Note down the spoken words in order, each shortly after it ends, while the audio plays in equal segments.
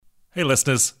Hey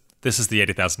listeners, this is the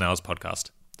 80,000 Hours podcast,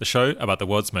 the show about the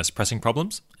world's most pressing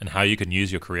problems and how you can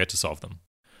use your career to solve them.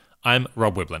 I'm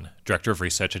Rob Wiblin, Director of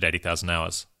Research at 80,000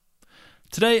 Hours.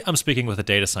 Today I'm speaking with a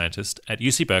data scientist at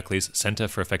UC Berkeley's Center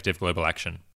for Effective Global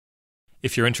Action.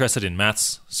 If you're interested in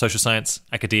maths, social science,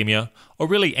 academia, or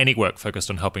really any work focused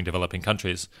on helping developing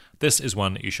countries, this is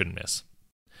one you shouldn't miss.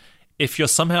 If you're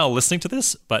somehow listening to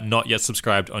this but not yet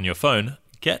subscribed on your phone,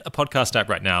 get a podcast app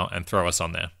right now and throw us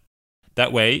on there.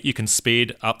 That way, you can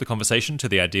speed up the conversation to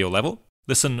the ideal level,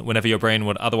 listen whenever your brain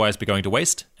would otherwise be going to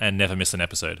waste, and never miss an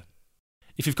episode.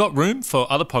 If you've got room for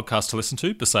other podcasts to listen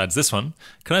to besides this one,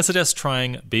 can I suggest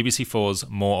trying BBC4's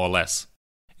More or Less?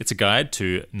 It's a guide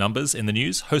to numbers in the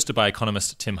news, hosted by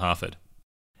economist Tim Harford.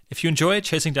 If you enjoy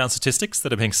chasing down statistics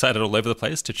that are being cited all over the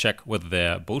place to check whether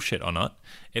they're bullshit or not,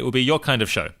 it will be your kind of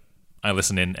show. I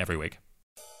listen in every week.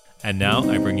 And now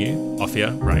I bring you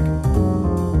Ofir Reich.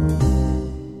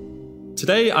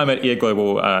 Today, I'm at EA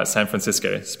Global San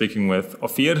Francisco, speaking with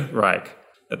Ofir Reich.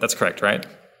 That's correct, right?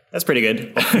 That's pretty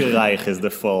good. Ofir Reich is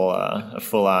the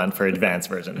full-on for advanced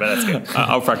version, but that's good.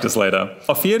 I'll practice later.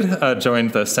 Ofir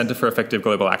joined the Center for Effective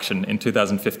Global Action in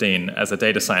 2015 as a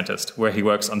data scientist, where he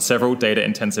works on several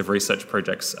data-intensive research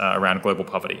projects around global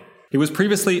poverty. He was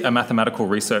previously a mathematical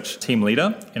research team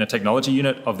leader in a technology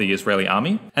unit of the Israeli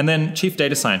army, and then chief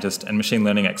data scientist and machine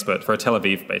learning expert for a Tel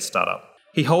Aviv-based startup.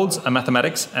 He holds a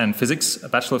mathematics and physics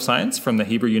Bachelor of Science from the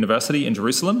Hebrew University in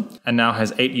Jerusalem and now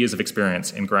has 8 years of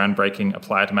experience in groundbreaking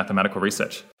applied mathematical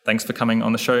research. Thanks for coming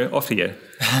on the show, Ofir.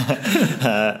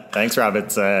 Thanks, Rob.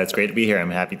 It's great to be here. I'm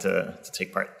happy to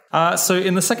take part. So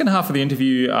in the second half of the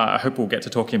interview, I hope we'll get to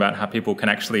talking about how people can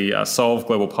actually solve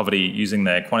global poverty using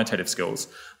their quantitative skills.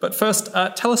 But first,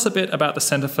 tell us a bit about the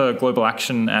Center for Global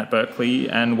Action at Berkeley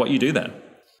and what you do there.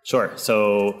 Sure.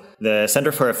 So the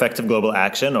Center for Effective Global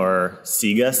Action, or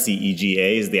CEGA,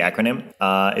 C-E-G-A is the acronym,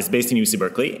 is based in UC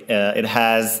Berkeley. It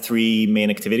has three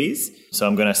main activities. So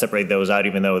I'm going to separate those out,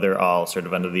 even though they're all sort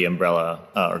of under the umbrella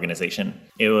organization.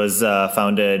 It was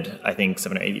founded, I think,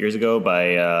 7 or 8 years ago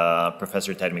by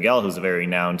Professor Ted Miguel, who's a very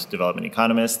renowned development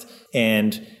economist.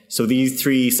 And so these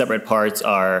three separate parts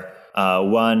are,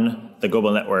 one, the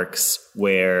global networks,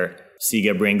 where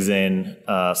CEGA brings in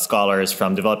scholars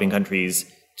from developing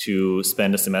countries to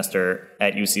spend a semester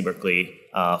at UC Berkeley,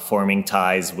 forming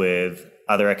ties with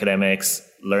other academics,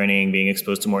 learning, being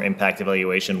exposed to more impact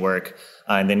evaluation work,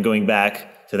 and then going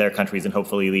back to their countries and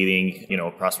hopefully leading, a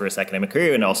prosperous academic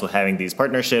career, and also having these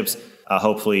partnerships,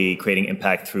 hopefully creating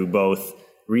impact through both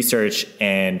research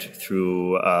and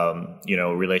through,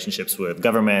 relationships with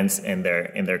governments in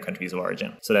their countries of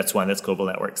origin. So that's one. That's global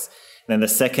networks. And then the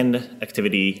second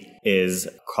activity is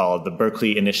called the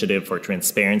Berkeley Initiative for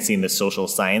Transparency in the Social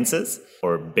Sciences,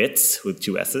 or BITS with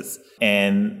 2 S's.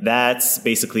 And that's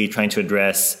basically trying to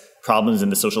address problems in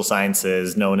the social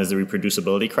sciences known as the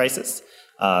reproducibility crisis.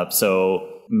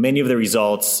 So many of the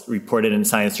results reported in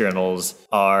science journals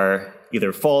are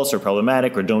either false or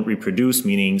problematic or don't reproduce,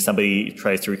 meaning somebody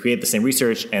tries to recreate the same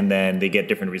research and then they get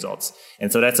different results. And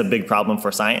so that's a big problem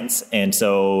for science. And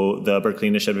so the Berkeley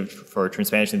Initiative for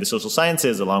Transparency in the Social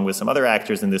Sciences, along with some other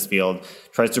actors in this field,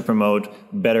 tries to promote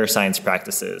better science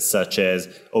practices, such as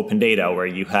open data, where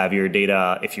you have your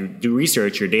data. If you do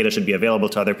research, your data should be available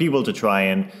to other people to try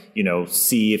and,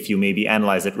 see if you maybe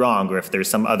analyze it wrong or if there's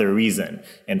some other reason,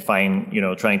 and find,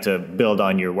 trying to build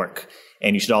on your work.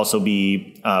 And you should also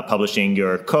be publishing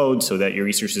your code so that your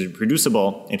research is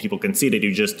reproducible and people can see that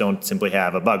you just don't simply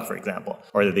have a bug, for example,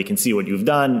 or that they can see what you've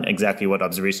done, exactly what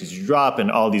observations you drop, and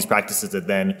all these practices that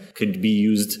then could be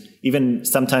used even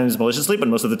sometimes maliciously, but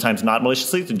most of the times not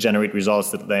maliciously, to generate results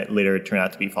that later turn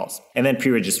out to be false. And then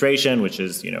pre-registration, which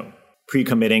is,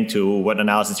 pre-committing to what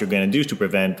analysis you're going to do to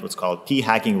prevent what's called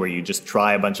p-hacking, where you just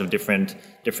try a bunch of different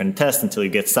tests until you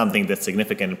get something that's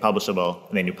significant and publishable,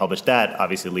 and then you publish that,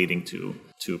 obviously leading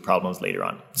to problems later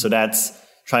on. So that's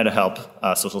trying to help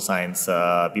social science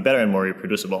be better and more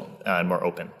reproducible and more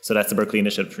open. So that's the Berkeley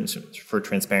Initiative for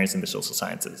Transparency in the Social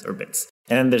Sciences, or BITS.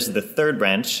 And then there's the third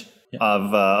branch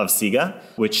of CEGA,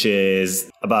 which is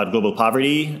about global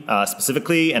poverty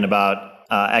specifically, and about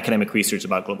academic research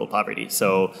about global poverty.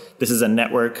 So this is a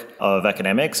network of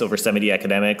academics, over 70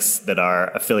 academics that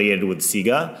are affiliated with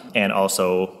CEGA and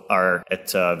also are at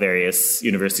various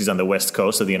universities on the West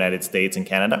Coast of the United States and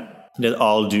Canada, that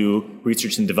all do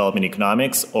research in development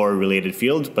economics or related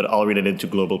fields, but all related to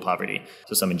global poverty.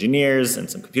 So some engineers and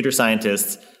some computer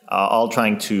scientists, all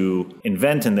trying to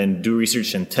invent and then do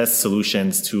research and test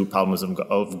solutions to problems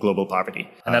of global poverty.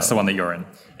 And that's the one that you're in.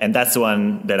 And that's the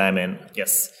one that I'm in,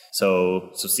 yes.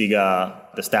 So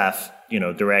CEGA, the staff,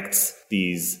 directs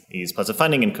these pots of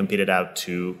funding and compete it out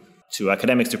to to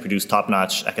academics to produce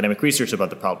top-notch academic research about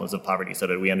the problems of poverty so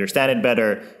that we understand it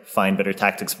better, find better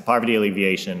tactics for poverty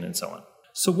alleviation, and so on.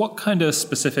 So what kind of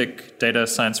specific data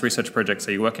science research projects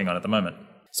are you working on at the moment?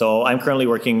 So I'm currently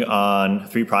working on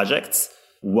 3 projects.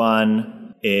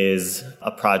 One is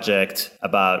a project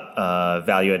about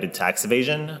value-added tax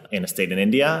evasion in a state in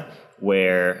India,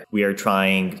 where we are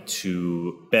trying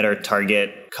to better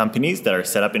target companies that are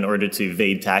set up in order to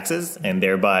evade taxes and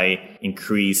thereby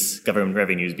increase government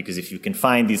revenues. Because if you can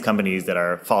find these companies that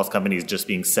are false companies just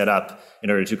being set up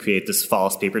in order to create this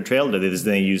false paper trail that is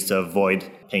then used to avoid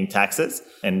paying taxes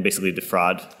and basically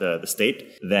defraud the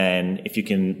state, then if you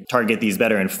can target these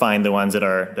better and find the ones that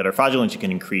are fraudulent, you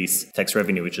can increase tax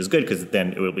revenue, which is good because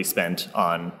then it will be spent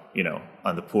on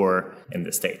the poor in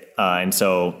the state. And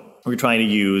so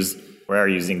we are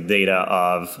using data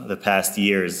of the past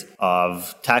years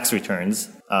of tax returns,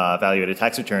 value-added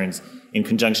tax returns, in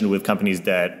conjunction with companies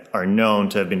that are known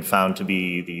to have been found to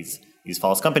be these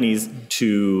false companies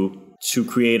to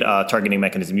create a targeting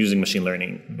mechanism using machine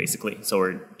learning, basically. So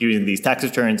we're using these tax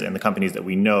returns and the companies that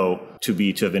we know to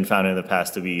have been found in the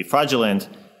past to be fraudulent,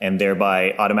 and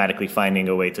thereby automatically finding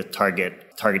a way to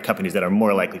target companies that are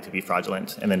more likely to be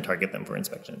fraudulent and then target them for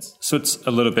inspections. So it's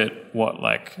a little bit what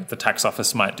like the tax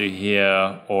office might do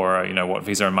here, or what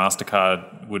Visa and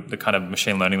MasterCard would, the kind of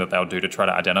machine learning that they'll do to try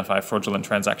to identify fraudulent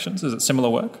transactions. Is it similar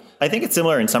work? I think it's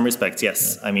similar in some respects,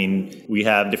 yes. Yeah. I mean, we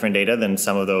have different data than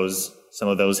some of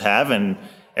those have, and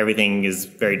everything is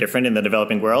very different in the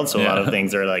developing world. So a lot of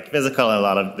things are like physical, and a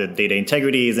lot of the data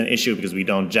integrity is an issue because we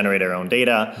don't generate our own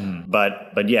data.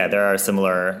 But yeah, there are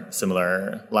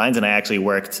similar lines. And I actually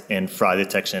worked in fraud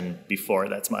detection before.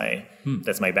 That's my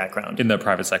background. In the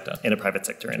private sector? In the private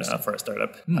sector for a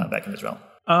startup back in Israel.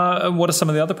 What are some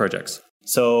of the other projects?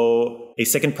 So a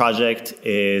second project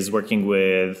is working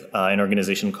with an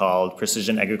organization called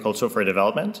Precision Agriculture for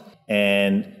Development.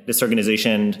 And this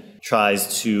organization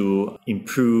tries to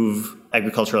improve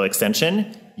agricultural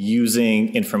extension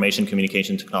using information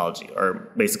communication technology,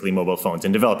 or basically mobile phones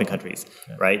in developing countries,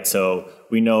 right? So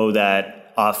we know that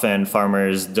often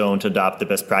farmers don't adopt the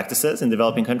best practices in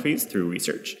developing countries through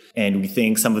research. And we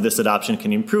think some of this adoption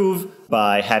can improve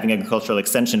by having agricultural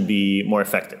extension be more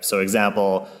effective. So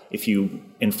example, if you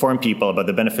inform people about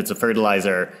the benefits of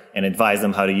fertilizer and advise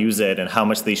them how to use it and how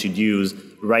much they should use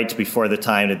right before the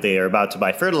time that they are about to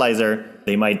buy fertilizer,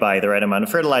 they might buy the right amount of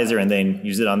fertilizer and then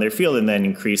use it on their field and then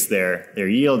increase their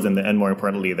yields and more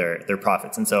importantly, their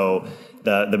profits. And so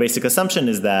the basic assumption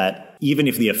is that even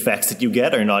if the effects that you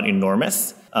get are not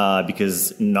enormous,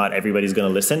 because not everybody's going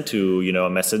to listen to a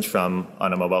message on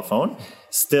a mobile phone,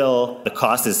 still the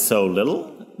cost is so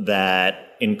little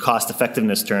that in cost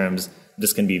effectiveness terms,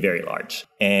 this can be very large.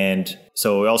 And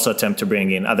so we also attempt to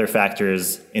bring in other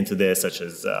factors into this, such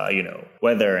as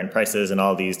weather and prices and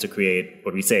all these, to create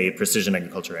what we say precision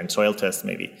agriculture and soil tests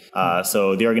maybe.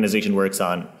 So the organization works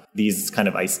on these kind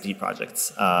of ICT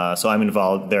projects. So I'm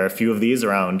involved. There are a few of these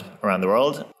around the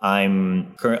world. I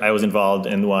was involved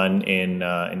in one in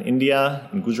India,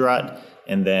 in Gujarat,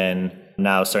 and then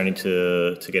now starting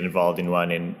to get involved in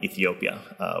one in Ethiopia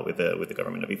with the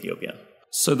government of Ethiopia.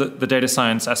 So the data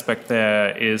science aspect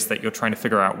there is that you're trying to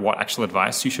figure out what actual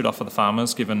advice you should offer the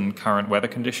farmers given current weather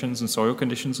conditions and soil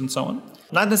conditions and so on?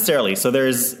 Not necessarily. So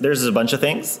there's a bunch of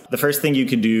things. The first thing you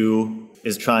could do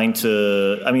is there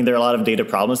are a lot of data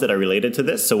problems that are related to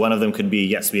this. So one of them could be,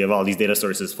 yes, we have all these data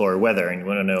sources for weather and you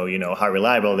want to know, how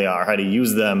reliable they are, how to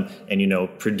use them and,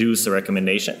 produce a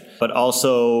recommendation. But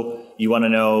also you want to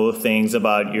know things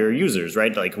about your users,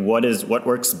 right? Like what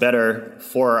works better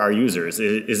for our users?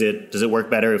 Does it work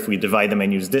better if we divide them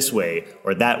and use this way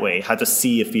or that way? How to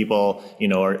see if people,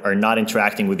 are not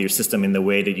interacting with your system in the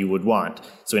way that you would want.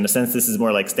 So in a sense, this is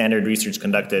more like standard research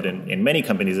conducted in many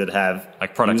companies that have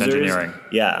like product users. Engineering.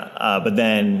 Yeah. But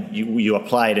then you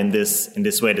apply it in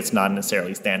this way that's not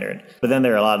necessarily standard. But then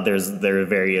there are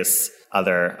various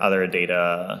other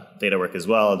data work as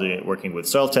well, working with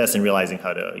soil tests and realizing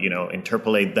how to,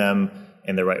 interpolate them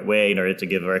in the right way in order to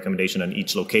give a recommendation on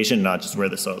each location, not just where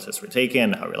the soil tests were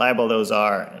taken, how reliable those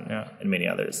are, and many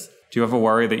others. Do you ever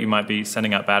worry that you might be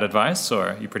sending out bad advice, or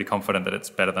are you pretty confident that it's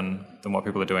better than what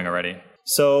people are doing already?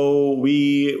 So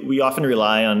we often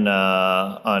rely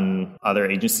on other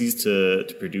agencies to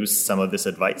produce some of this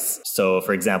advice. So,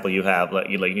 for example, you have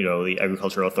the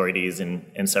agricultural authorities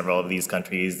in several of these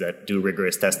countries that do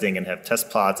rigorous testing and have test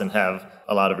plots and have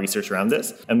a lot of research around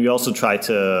this. And we also try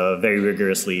to very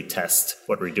rigorously test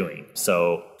what we're doing.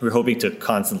 So we're hoping to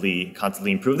constantly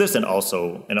improve this and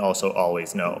also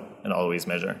always know and always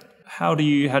measure. How do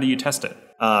you test it?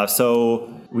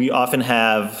 So we often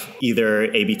have either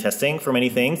A/B testing for many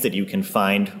things that you can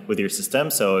find with your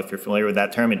system. So if you're familiar with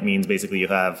that term, it means basically you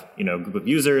have, a group of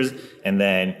users, and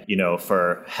then,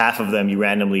 for half of them, you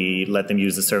randomly let them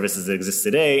use the services that exist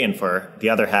today. And for the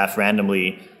other half,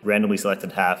 randomly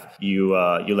selected half, you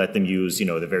let them use,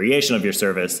 the variation of your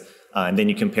service. And then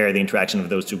you compare the interaction of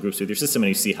those two groups with your system and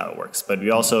you see how it works. But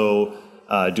we also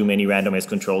do many randomized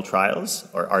control trials,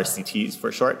 or RCTs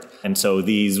for short. And so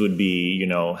these would be,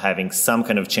 having some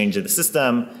kind of change to the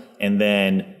system and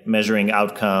then measuring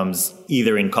outcomes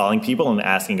either in calling people and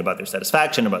asking about their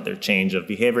satisfaction, about their change of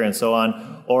behavior and so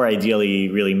on, or ideally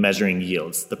really measuring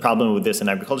yields. The problem with this in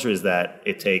agriculture is that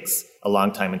it takes a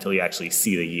long time until you actually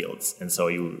see the yields. And so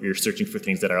you're searching for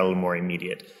things that are a little more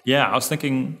immediate. Yeah, I was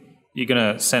thinking you're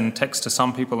going to send text to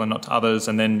some people and not to others,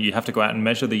 and then you have to go out and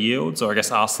measure the yields, or I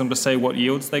guess ask them to say what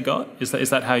yields they got. Is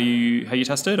that how you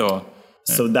test it, or?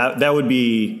 Yeah. So that would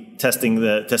be testing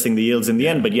the yields in the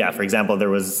end. But yeah, for example,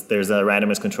 there's a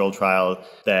randomized control trial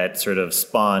that sort of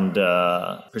spawned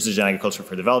Precision Agriculture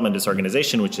for Development, this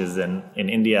organization, which is in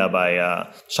India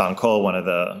by Sean Cole, one of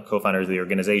the co-founders of the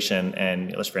organization,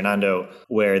 and Elish Fernando,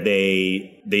 where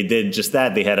they did just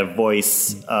that. They had a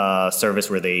voice service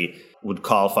where they would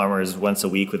call farmers once a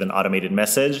week with an automated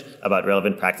message about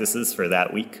relevant practices for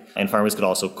that week. And farmers could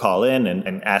also call in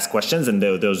and ask questions, and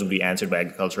those would be answered by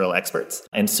agricultural experts.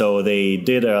 And so they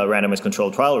did a randomized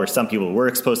controlled trial where some people were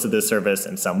exposed to this service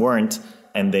and some weren't.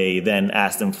 And they then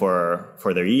asked them for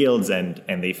their yields, and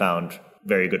they found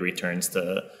very good returns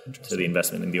to the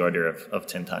investment in the order of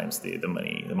 10 times the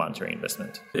monetary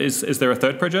investment. Is there a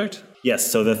third project?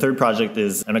 Yes. So the third project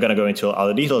is, I'm not going to go into all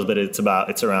the details, but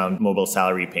it's around mobile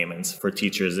salary payments for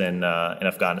teachers in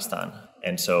Afghanistan.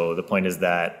 And so the point is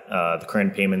that the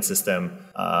current payment system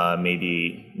may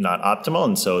be not optimal.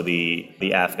 And so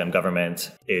the Afghan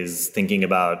government is thinking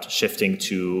about shifting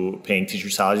to paying teacher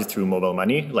salaries through mobile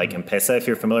money, like M-Pesa, if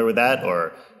you're familiar with that,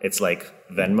 or it's like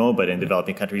Venmo, but in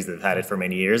developing countries that have had it for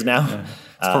many years now. Yeah.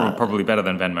 It's probably better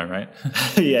than Venmo, right?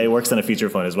 Yeah, it works on a feature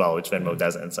phone as well, which Venmo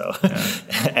doesn't. So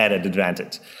added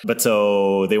advantage. But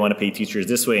so they want to pay teachers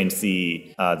this way and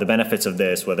see the benefits of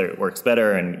this, whether it works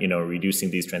better, and reducing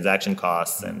these transaction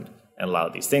costs and allow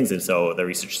these things. And so the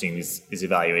research team is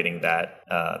evaluating that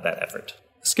effort.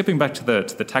 Skipping back to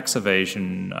the tax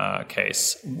evasion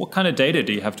case, what kind of data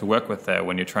do you have to work with there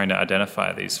when you're trying to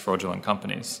identify these fraudulent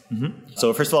companies? Mm-hmm.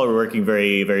 So first of all, we're working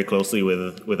very, very closely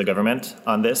with the government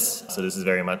on this. So this is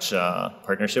very much a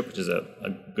partnership, which is a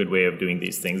good way of doing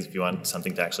these things if you want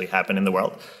something to actually happen in the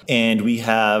world. And we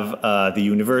have the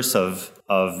universe of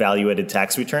value-added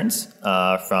tax returns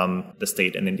from the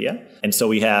state in India. And so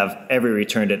we have every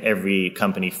return that every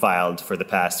company filed for the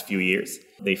past few years.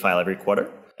 They file every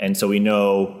quarter. And so we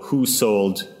know who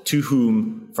sold to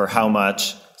whom for how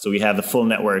much. So we have the full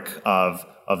network of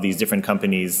these different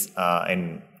companies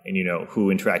and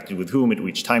who interacted with whom at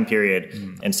which time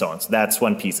period and so on. So that's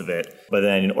one piece of it. But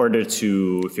then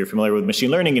if you're familiar with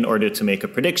machine learning, in order to make a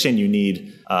prediction, you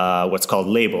need what's called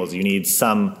labels. We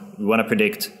want to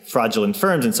predict fraudulent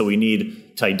firms. And so we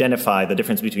need to identify the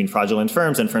difference between fraudulent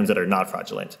firms and firms that are not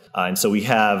fraudulent. And so we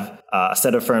have a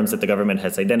set of firms that the government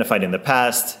has identified in the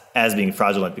past as being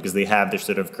fraudulent because they have their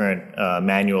sort of current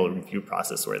manual review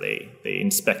process where they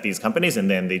inspect these companies, and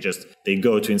then they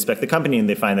go to inspect the company and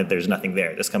they find that there's nothing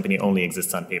there. This company only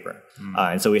exists on paper.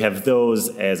 And so we have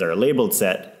those as our labeled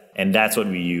set, and that's what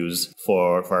we use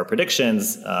for our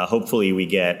predictions. Hopefully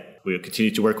we'll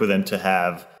continue to work with them to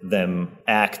have them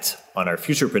act on our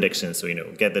future predictions. So,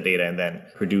 get the data and then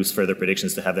produce further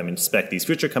predictions to have them inspect these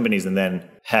future companies and then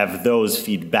have those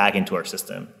feed back into our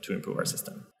system to improve our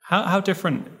system. How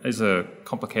different is a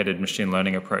complicated machine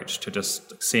learning approach to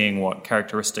just seeing what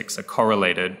characteristics are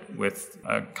correlated with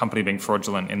a company being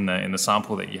fraudulent in the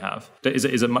sample that you have? Is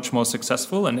it much more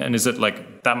successful? And is it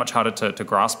like that much harder to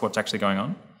grasp what's actually going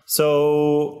on?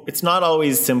 So it's not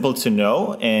always simple to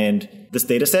know. And this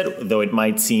data set, though it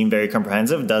might seem very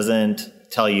comprehensive, doesn't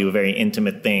tell you very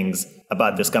intimate things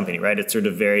about this company, right? It's sort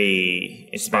of very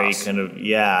kind of,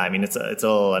 it's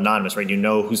all anonymous, right? You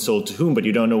know who sold to whom, but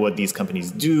you don't know what these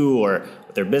companies do or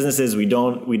what their business is. We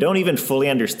don't even fully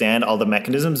understand all the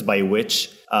mechanisms by which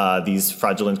these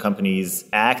fraudulent companies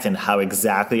act and how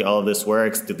exactly all of this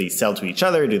works. Do they sell to each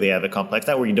other? Do they have a complex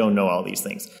network? You don't know all these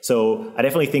things. So I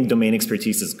definitely think domain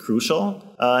expertise is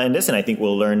crucial in this, and I think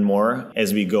we'll learn more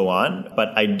as we go on.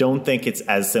 But I don't think it's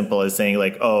as simple as saying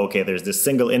like, oh, okay, there's this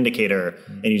single indicator,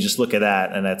 and you just look at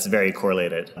that, and that's very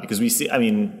correlated. Because we see,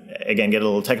 again, get a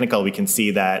little technical, we can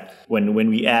see that when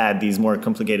we add these more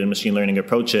complicated machine learning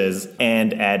approaches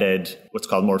and added what's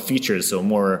called more features, so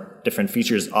more different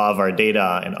features of our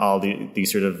data and all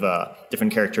these sort of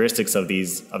different characteristics of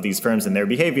these firms and their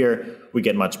behavior, we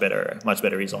get much better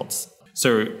results.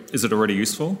 So is it already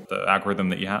useful, the algorithm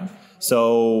that you have?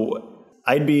 So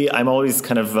I'm always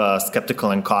kind of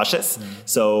skeptical and cautious.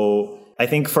 So I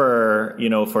think for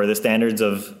the standards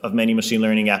of many machine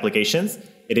learning applications,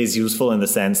 it is useful in the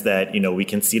sense that, we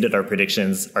can see that our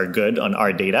predictions are good on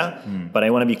our data, but I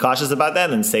want to be cautious about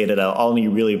that and say that I'll only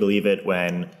really believe it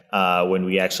when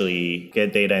we actually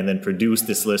get data and then produce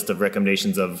this list of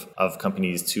recommendations of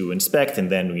companies to inspect, and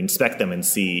then we inspect them and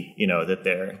see, that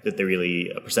they're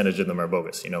really, a percentage of them are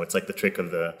bogus. It's like the trick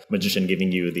of the magician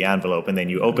giving you the envelope and then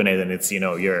you open it and it's,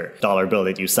 your dollar bill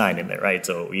that you signed in there, right?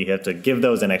 So we have to give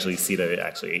those and actually see that it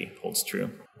actually holds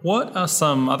true. What are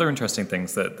some other interesting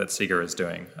things that SIGA is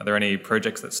doing? Are there any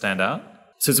projects that stand out?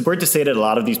 So it's important to say that a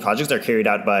lot of these projects are carried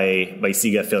out by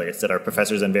SIGA affiliates that are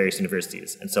professors in various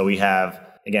universities. And so we have,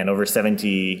 again, over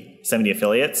 70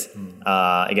 affiliates,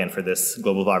 again, for this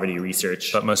global poverty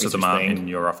research. But most of them are in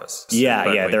your office.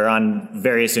 Yeah. They're on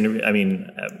various,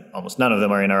 almost none of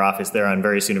them are in our office. They're on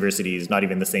various universities, not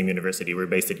even the same university. We're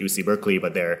based at UC Berkeley,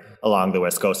 but they're along the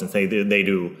West Coast. And they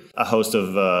do a host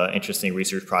of interesting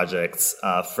research projects,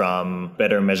 from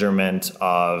better measurement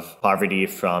of poverty,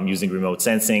 from using remote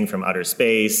sensing from outer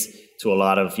space, to a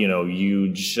lot of,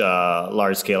 huge,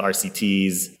 large-scale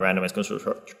RCTs, randomized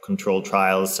controlled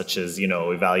trials, such as,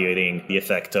 evaluating the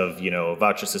effect of,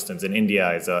 voucher systems in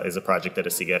India is a project that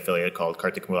a SIGA affiliate called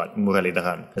Kartik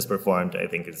Muralidharan has performed, I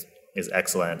think is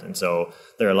excellent. And so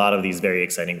there are a lot of these very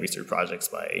exciting research projects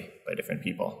by different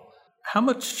people. How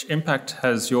much impact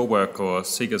has your work or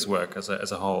SIGA's work as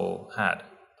a whole had?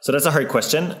 So that's a hard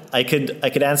question. I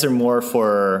could answer more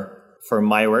for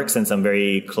my work, since I'm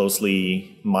very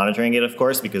closely monitoring it, of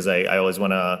course, because I always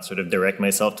want to sort of direct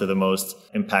myself to the most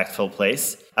impactful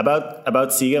place. About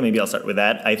SIGA, maybe I'll start with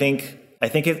that. I think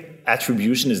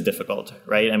attribution is difficult,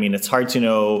 right? It's hard to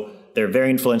know. They're very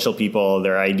influential people.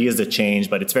 There are ideas that change,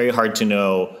 but it's very hard to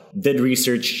know, did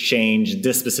research change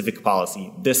this specific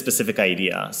policy, this specific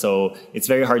idea? So it's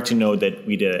very hard to know that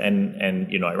we did.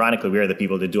 And ironically, we are the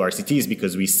people that do RCTs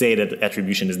because we say that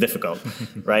attribution is difficult,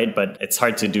 right? But it's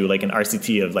hard to do like an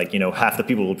RCT of half the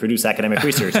people will produce academic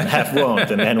research and half won't,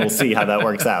 and then we'll see how that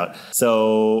works out.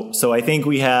 So I think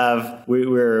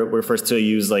we're first to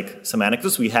use like some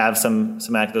anecdotes. We have some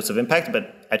anecdotes of impact,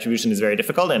 but attribution is very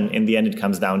difficult. And in the end, it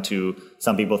comes down to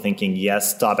some people thinking,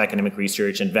 yes, top academic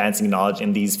research, advancing knowledge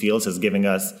in these fields has given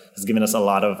us a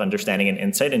lot of understanding and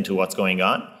insight into what's going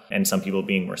on. And some people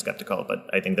being more skeptical. But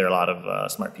I think there are a lot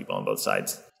of smart people on both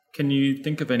sides. Can you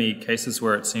think of any cases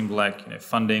where it seemed like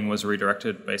funding was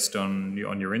redirected based on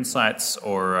your insights,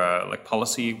 or like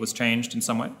policy was changed in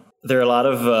some way? There are a lot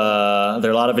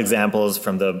of examples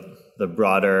from the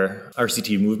broader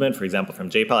RCT movement. For example,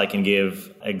 from JPAL, I can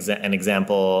give an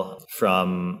example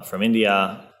from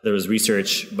India. There was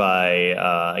research by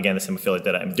again the same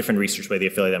affiliate different research by the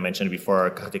affiliate I mentioned before,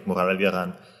 Kartik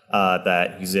Muralidharan,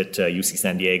 that he's at UC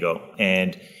San Diego,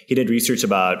 and he did research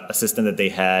about a system that they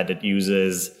had that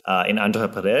uses in Andhra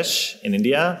Pradesh in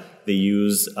India. They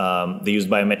use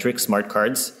biometric smart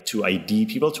cards to ID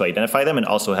people, to identify them, and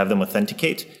also have them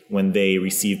authenticate when they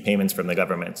receive payments from the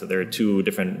government. So there are two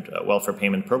different welfare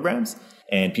payment programs,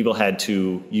 and people had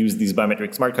to use these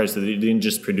biometric smart cards. So they didn't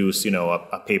just produce,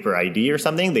 a paper ID or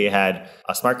something. They had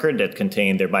a smart card that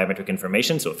contained their biometric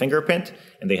information, so a fingerprint,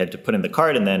 and they had to put in the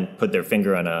card and then put their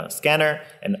finger on a scanner.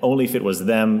 And only if it was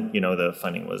them, the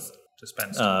funding was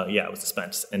dispensed. It was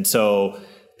dispensed. And so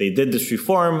they did this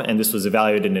reform, and this was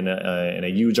evaluated in a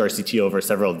huge RCT over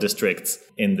several districts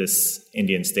in this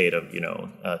Indian state of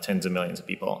tens of millions of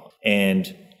people,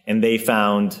 and they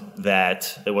found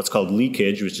that what's called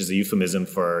leakage, which is a euphemism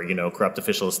for corrupt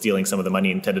officials stealing some of the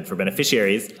money intended for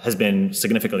beneficiaries, has been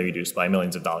significantly reduced by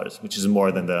millions of dollars, which is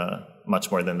much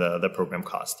more than the program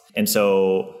cost. And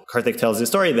so Kartik tells the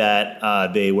story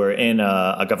that they were in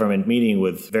a government meeting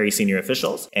with very senior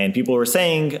officials, and people were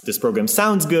saying, this program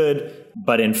sounds good,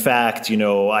 but in fact,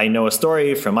 I know a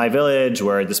story from my village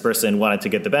where this person wanted to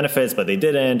get the benefits, but they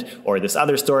didn't, or this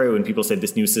other story when people said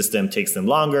this new system takes them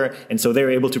longer. And so they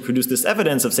were able to produce this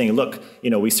evidence of saying, look,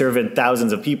 we surveyed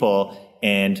thousands of people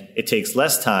and it takes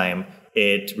less time.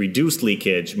 It reduced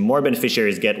leakage. More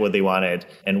beneficiaries get what they wanted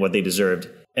and what they deserved.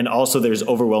 And also there's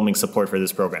overwhelming support for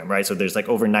this program, right? So there's like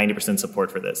over 90%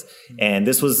 support for this. And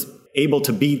this was able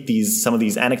to beat some of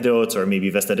these anecdotes, or maybe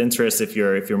vested interests if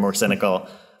you're more cynical,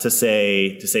 to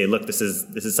say, look, this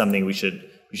is something we should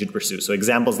pursue. So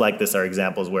examples like this are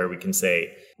examples where we can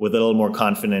say with a little more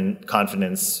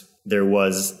confidence, there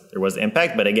was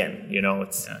impact. But again,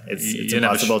 it's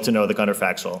impossible to know the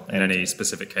counterfactual in any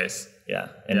specific case. Yeah,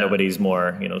 and nobody's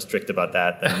more strict about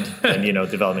that than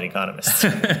development economists.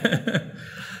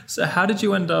 So how did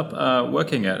you end up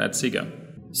working at SIGA?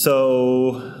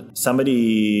 So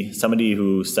somebody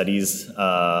who studies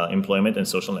employment and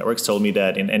social networks told me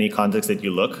that in any context that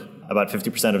you look, about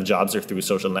 50% of jobs are through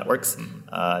social networks.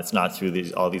 It's not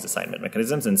through all these assignment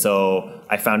mechanisms. And so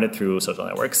I found it through social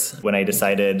networks. When I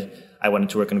decided I wanted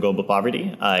to work on global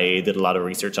poverty, I did a lot of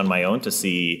research on my own to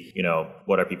see,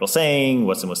 what are people saying?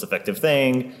 What's the most effective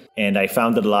thing? And I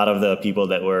found that a lot of the people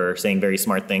that were saying very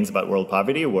smart things about world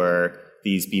poverty were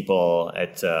these people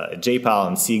at JPAL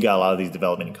and SIGA, a lot of these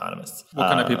development economists. What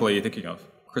kind of people are you thinking of?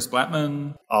 Chris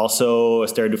Blattman? Also,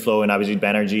 Esther Duflo and Abhijit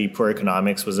Banerjee. Poor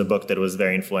Economics was a book that was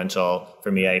very influential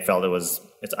for me. I felt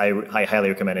I highly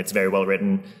recommend it. It's very well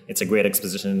written. It's a great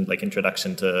exposition,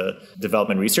 introduction to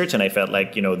development research. And I felt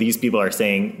these people are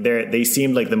saying, they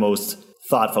seemed like the most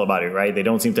thoughtful about it, right? They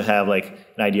don't seem to have an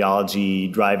ideology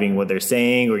driving what they're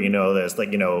saying, or there's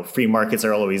free markets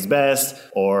are always best,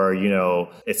 or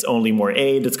it's only more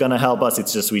aid that's going to help us.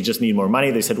 It's just we just need more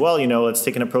money. They said, well, let's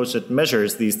take an approach that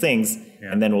measures these things,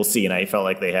 and then we'll see. And I felt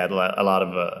like they had a lot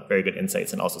of very good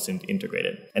insights and also seemed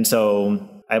integrated. And so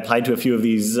I applied to a few of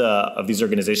these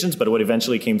organizations, but what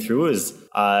eventually came through is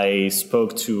I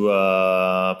spoke to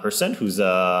a person who's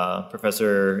a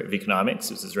professor of economics,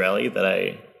 who's Israeli, that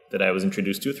I was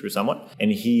introduced to through someone.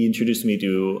 And he introduced me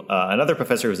to another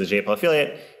professor who's a JPL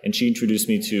affiliate, and she introduced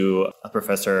me to a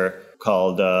professor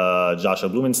called Joshua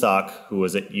Blumenstock, who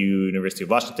was at University of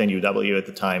Washington, UW at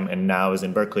the time, and now is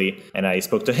in Berkeley. And I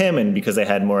spoke to him, and because I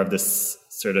had more of this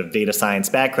sort of data science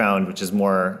background, which is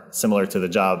more similar to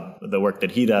the work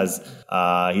that he does,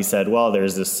 he said, well,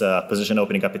 there's this position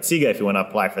opening up at SIGA if you want to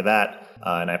apply for that.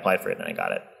 And I applied for it, and I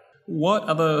got it. What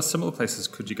other similar places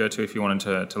could you go to if you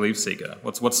wanted to leave SIGA?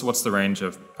 What's the range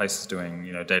of places doing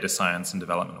data science and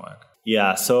development work?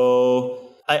 Yeah,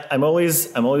 so I'm always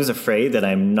afraid that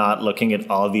I'm not looking at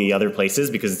all the other places,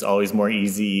 because it's always more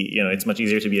easy. It's much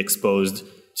easier to be exposed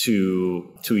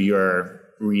to your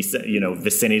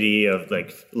vicinity of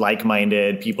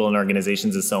like-minded people and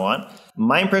organizations and so on.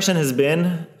 My impression has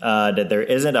been that there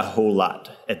isn't a whole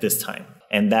lot at this time,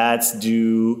 and that's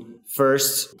due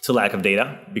first to lack of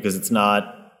data, because it's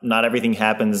not everything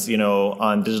happens,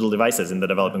 on digital devices in the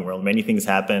developing world. Many things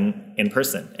happen in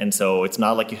person. And so it's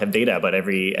not like you have data about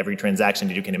every transaction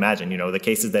that you can imagine. The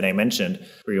cases that I mentioned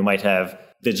where you might have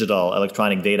digital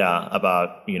electronic data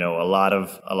about, a lot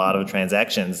of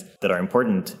transactions that are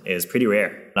important is pretty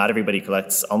rare.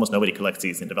 Almost nobody collects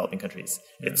these in developing countries.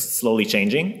 Yeah. It's slowly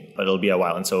changing, but it'll be a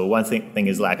while. And so one thing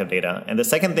is lack of data. And the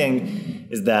second thing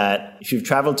is that if you've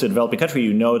traveled to a developing country,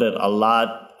 you know that a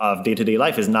lot of day-to-day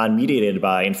life is not mediated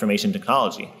by information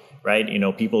technology, right?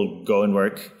 People go and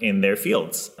work in their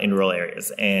fields in rural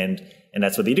areas, and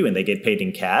that's what they do. And they get paid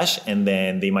in cash, and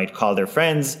then they might call their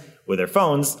friends with their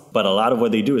phones, but a lot of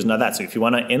what they do is not that. So if you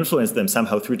want to influence them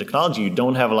somehow through technology, you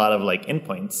don't have a lot of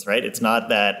endpoints, right? It's not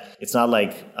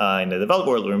like in the developed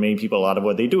world where many people, a lot of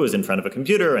what they do is in front of a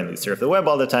computer and they surf the web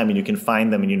all the time, and you can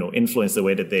find them and influence the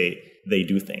way that they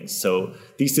do things. So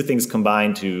these two things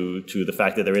combine to the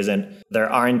fact that there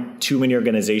aren't too many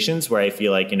organizations where I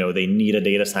feel like they need a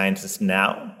data scientist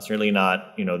now. Certainly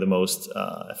not the most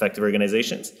effective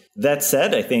organizations. That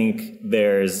said, I think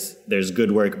there's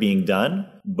good work being done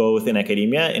both in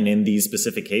academia and in these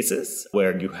specific cases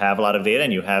where you have a lot of data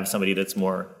and you have somebody that's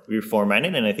more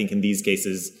reform-minded. And I think in these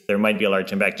cases there might be a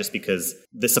large impact just because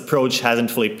this approach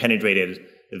hasn't fully penetrated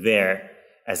there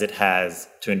as it has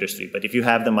to industry. But if you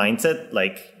have the mindset,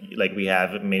 like we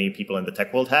have, many people in the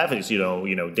tech world have, is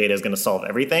data is going to solve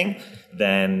everything,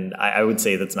 then I would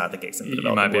say that's not the case in the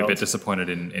developing world. You might be a bit disappointed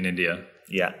in India.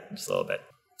 Yeah, just a little bit.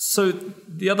 So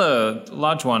the other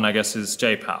large one, I guess, is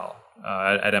JPAL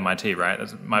at MIT, right?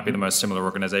 That might be the most similar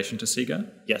organization to SIGA.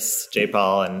 Yes,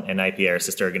 JPAL and IP are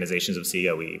sister organizations of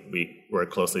SIGA. We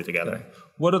work closely together.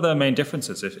 What are the main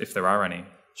differences, if there are any?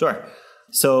 Sure.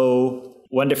 So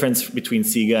one difference between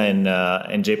SIGA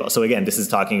and JPAL. So again, this is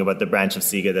talking about the branch of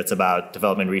SIGA that's about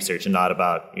development research and not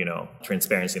about,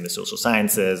 transparency in the social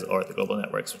sciences or the global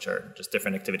networks, which are just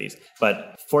different activities.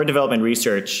 But for development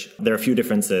research, there are a few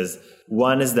differences.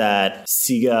 One is that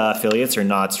SIGA affiliates are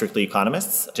not strictly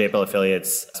economists. JPAL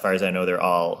affiliates, as far as I know, they're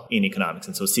all in economics.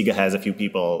 And so SIGA has a few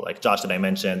people like Josh that I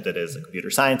mentioned that is a computer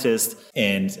scientist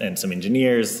and some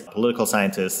engineers, political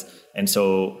scientists. And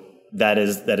so that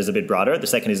is a bit broader. The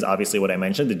second is obviously what I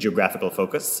mentioned, the geographical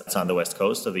focus. It's on the west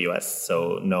coast of the US,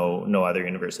 so no other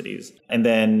universities. And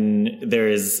then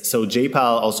JPAL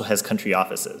also has country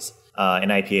offices.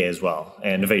 and IPA as well,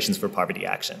 and Innovations for Poverty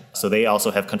Action. So they also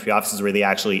have country offices where they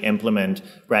actually implement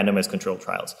randomized controlled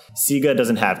trials. SIGA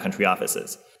doesn't have country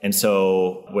offices. And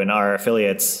so when our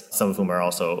affiliates, some of whom are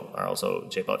also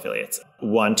JPL affiliates,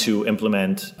 want to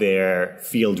implement their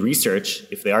field research,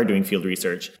 if they are doing field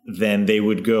research, then they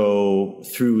would go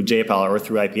through JPL or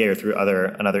through IPA or through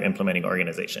another implementing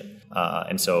organization.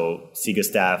 And so SIGA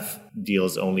staff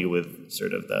deals only with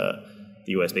sort of the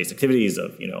US-based activities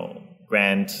of,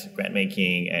 grant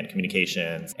making and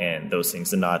communications and those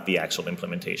things, and not the actual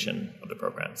implementation of the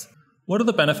programs. What are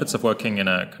the benefits of working in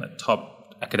a kind of top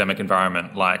academic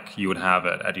environment like you would have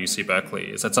at UC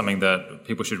Berkeley? Is that something that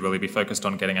people should really be focused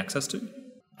on getting access to?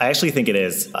 I actually think it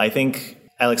is. I think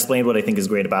I'll explain what I think is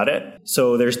great about it.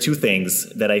 So there's two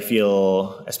things that I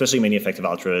feel, especially many effective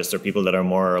altruists or people that are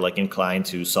more inclined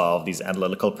to solve these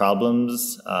analytical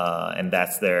problems, and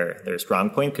that's their strong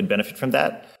point, could benefit from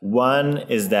that. One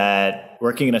is that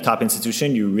working in a top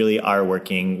institution, you really are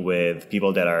working with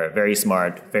people that are very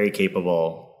smart, very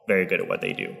capable, very good at what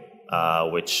they do.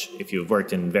 Which, if you've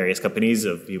worked in various companies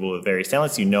of people with various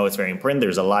talents, it's very important.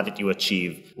 There's a lot that you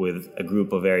achieve with a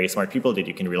group of very smart people that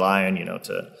you can rely on,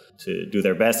 to do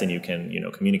their best, and you can,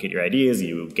 communicate your ideas.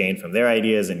 You gain from their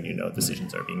ideas, and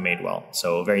decisions are being made well.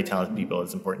 So very talented people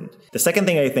is important. The second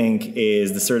thing I think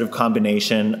is the sort of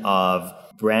combination of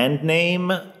brand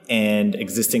name and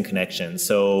existing connections.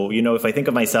 So, if I think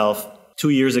of myself 2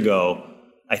 years ago,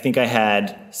 I think I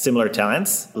had similar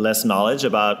talents, less knowledge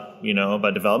about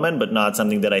development, but not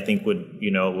something that I think would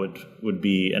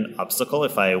be an obstacle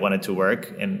if I wanted to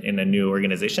work in a new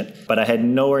organization. But I had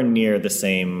nowhere near the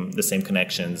same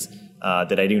connections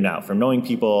that I do now from knowing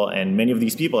people. And many of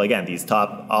these people, again,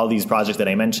 all these projects that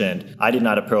I mentioned, I did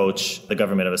not approach the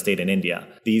government of a state in India.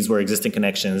 These were existing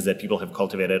connections that people have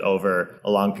cultivated over a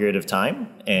long period of time.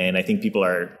 And I think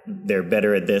they're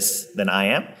better at this than I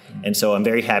am. And so I'm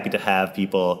very happy to have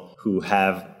people who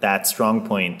have that strong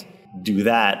point do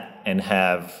that and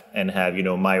have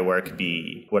my work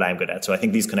be what I'm good at. So I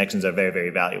think these connections are very, very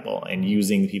valuable, and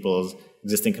using people's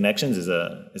existing connections is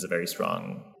a very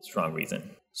strong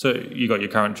reason. So you got your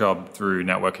current job through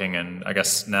networking, and I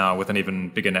guess now with an even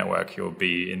bigger network, you'll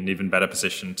be in an even better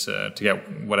position to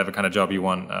get whatever kind of job you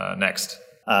want next.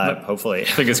 Hopefully.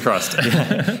 Fingers crossed.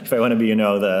 If I want to be,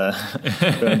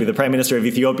 the Prime Minister of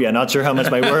Ethiopia, not sure how much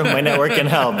my network can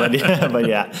help, but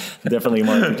yeah, definitely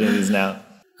more opportunities now.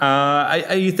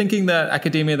 Are you thinking that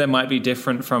academia then might be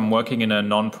different from working in a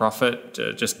non-profit,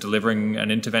 just delivering an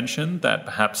intervention, that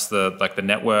perhaps the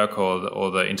network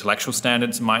or the intellectual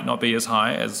standards might not be as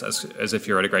high as if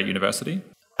you're at a great university?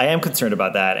 I am concerned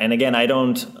about that. And again, I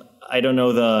don't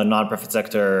know the nonprofit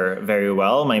sector very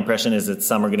well. My impression is that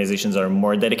some organizations are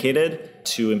more dedicated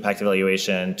to impact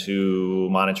evaluation, to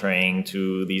monitoring,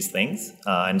 to these things,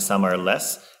 and some are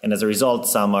less. And as a result,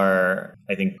 some are,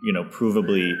 I think,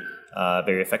 provably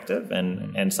very effective,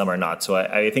 and some are not. So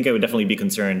I think I would definitely be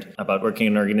concerned about working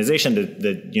in an organization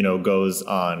that goes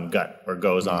on gut or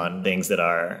goes on things that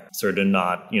are sort of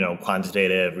not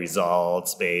quantitative,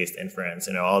 results based, inference,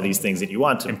 all these things that you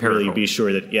want to empirical. Really be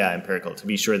sure that empirical, to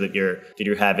be sure that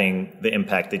you're having the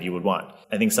impact that you would want.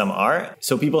 I think some are.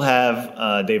 So people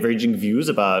have diverging views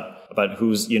about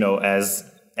who's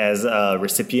as a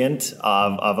recipient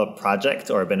of a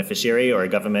project or a beneficiary or a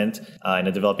government in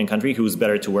a developing country, who's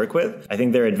better to work with. I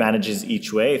think there are advantages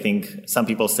each way. I think some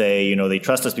people say, they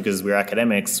trust us because we're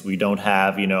academics. We don't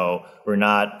have, we're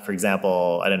not, for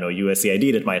example,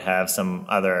 USAID that might have some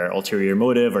other ulterior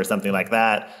motive or something like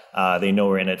that. They know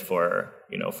we're in it for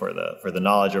the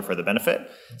knowledge or for the benefit.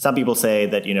 Some people say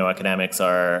that, academics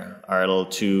are a little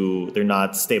too, they're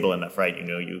not stable enough, right?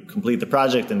 You complete the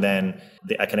project and then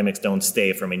the academics don't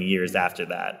stay for many years after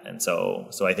that. And so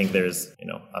I think there's,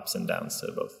 ups and downs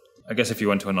to both. I guess if you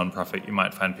went to a nonprofit, you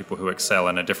might find people who excel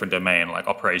in a different domain, like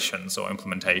operations or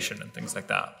implementation and things like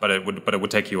that. But it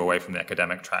would take you away from the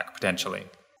academic track potentially.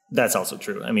 That's also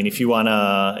true. I mean, if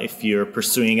you're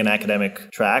pursuing an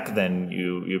academic track, then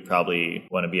you probably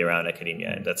want to be around academia,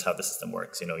 and that's how the system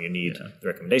works. You need the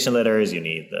recommendation letters, you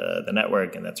need the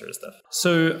network, and that sort of stuff.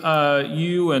 So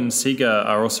you and SIGA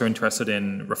are also interested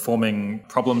in reforming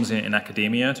problems in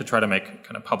academia to try to make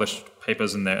kind of published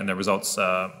papers and their results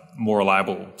more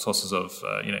reliable sources of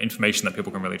information that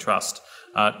people can really trust.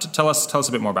 Tell us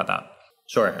a bit more about that.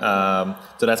 Sure.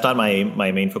 So that's not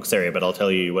my main focus area, but I'll tell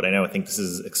you what I know. I think this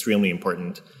is extremely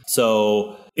important.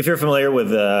 So if you're familiar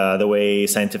with the way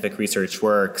scientific research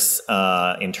works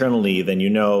internally, then you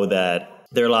know that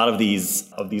there are a lot of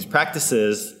these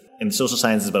practices in social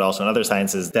sciences, but also in other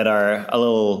sciences, that are a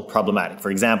little problematic.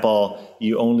 For example,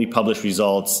 you only publish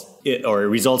results, or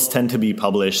results tend to be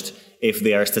published if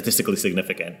they are statistically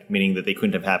significant, meaning that they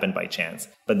couldn't have happened by chance.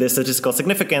 But this statistical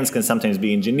significance can sometimes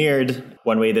be engineered.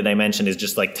 One way that I mentioned is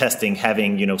just like testing,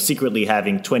 secretly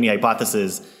having 20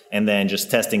 hypotheses and then just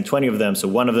testing 20 of them. So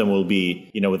one of them will be,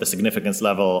 with a significance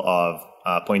level of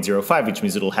 0.05, which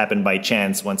means it'll happen by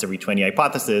chance once every 20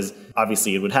 hypotheses.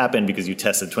 Obviously, it would happen because you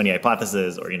tested 20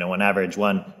 hypotheses or, on average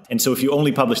one. And so if you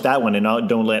only publish that one and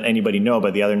don't let anybody know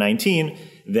about the other 19,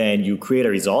 then you create a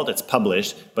result, it's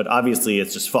published, but obviously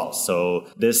it's just false. So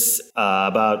this,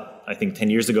 about, I think 10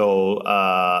 years ago,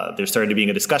 there started being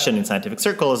a discussion in scientific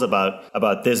circles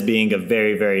about this being a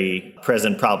very, very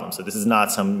present problem. So this is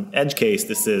not some edge case.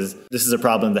 This is a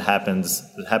problem that happens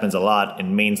a lot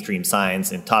in mainstream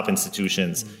science, in top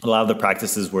institutions. A lot of the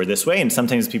practices were this way, and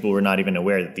sometimes people were not even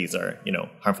aware that these are,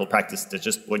 harmful practices. It's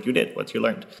just what you did, what you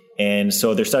learned. And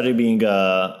so there started being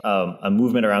a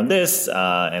movement around this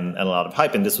and a lot of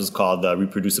hype, and this was called the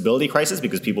reproducibility crisis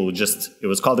because people would it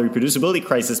was called the reproducibility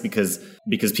crisis because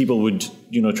people would,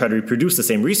 try to reproduce the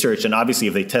same research. And obviously,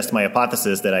 if they test my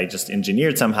hypothesis that I just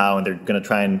engineered somehow and they're going to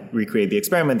try and recreate the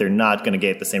experiment, they're not going to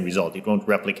get the same result. It won't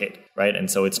replicate, right? And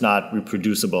so it's not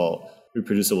reproducible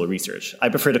research. I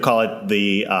prefer to call it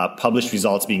the published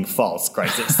results being false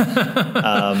crisis.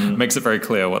 Makes it very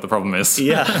clear what the problem is.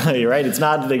 Yeah, you're right. It's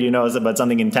not that, it's about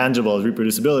something intangible as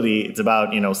reproducibility. It's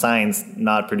about, science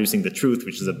not producing the truth,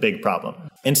 which is a big problem.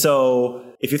 And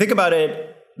so if you think about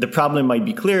it, the problem might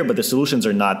be clear, but the solutions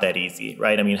are not that easy,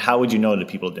 right? I mean, how would you know that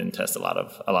people didn't test a lot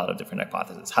of different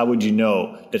hypotheses? How would you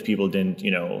know that people didn't,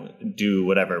 do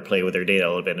whatever, play with their data a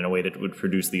little bit in a way that would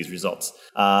produce these results?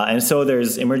 And so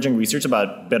there's emerging research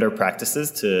about better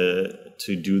practices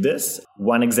to do this.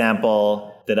 One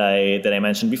example that I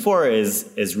mentioned before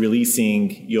is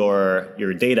releasing your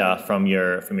data from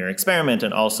your experiment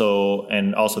and also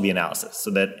the analysis, so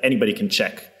that anybody can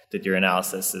check that your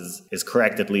analysis is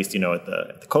correct, at least, at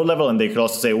the code level. And they could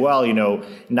also say, well,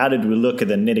 now that we look at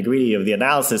the nitty-gritty of the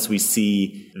analysis, we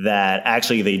see that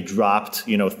actually they dropped,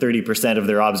 30% of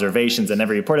their observations and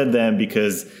never reported them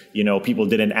because, people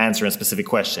didn't answer a specific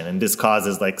question. And this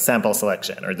causes like sample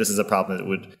selection, or this is a problem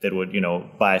that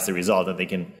would bias the result, and they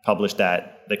can publish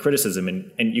the criticism.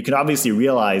 And you can obviously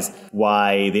realize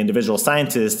why the individual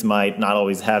scientists might not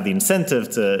always have the incentive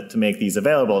to make these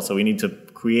available. So we need to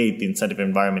create the incentive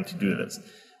environment to do this.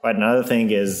 Right. Another thing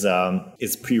is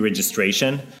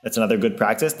pre-registration. That's another good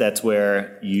practice. That's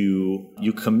where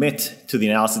you commit to the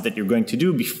analysis that you're going to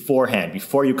do beforehand,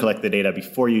 before you collect the data,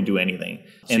 before you do anything.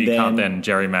 So you can't then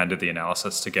gerrymander the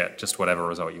analysis to get just whatever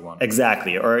result you want.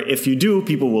 Exactly. Or if you do,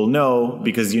 people will know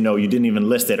because, you didn't even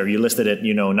list it, or you listed it,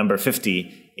 number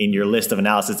 50 in your list of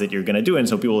analysis that you're going to do. And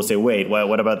so people will say, wait,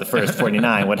 what about the first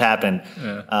 49? What happened?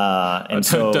 Yeah.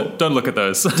 Don't look at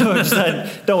those.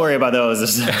 don't worry about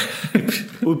those.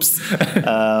 Oops.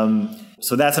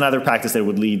 So that's another practice that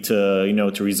would lead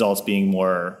to, to results being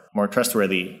more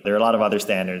trustworthy. There are a lot of other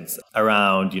standards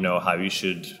around, how you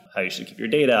should keep your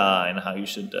data and how you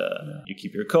should you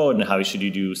keep your code and how should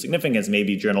you do significance.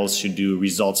 Maybe journals should do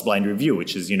results blind review,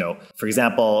 which is, for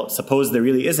example, suppose there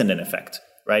really isn't an effect,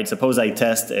 right? Suppose I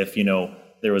test if,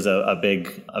 there was a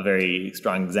very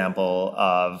strong example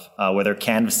of whether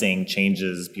canvassing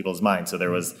changes people's minds. So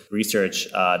there was research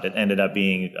that ended up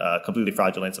being completely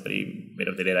fraudulent. Somebody made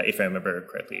up the data, if I remember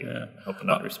correctly. Yeah. I hope I'm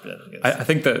not misrepresenting. I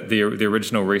think that the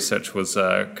original research was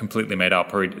completely made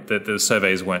up, or the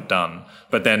surveys weren't done.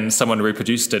 But then someone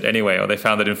reproduced it anyway, or they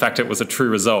found that in fact it was a true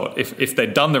result. If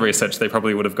they'd done the research, they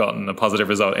probably would have gotten a positive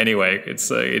result anyway.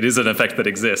 It is an effect that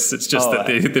exists. It's just that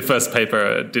the first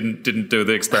paper didn't do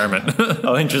the experiment.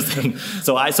 Oh, interesting.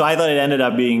 So I thought it ended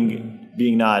up being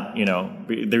not,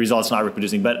 the results not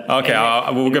reproducing. But okay,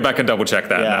 anyway, we'll go back and double check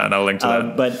that, and I'll link to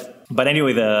that. But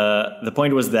anyway, the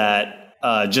point was that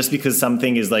just because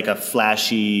something is like a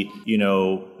flashy,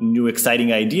 new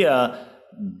exciting idea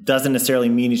doesn't necessarily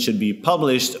mean it should be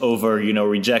published over,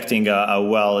 rejecting a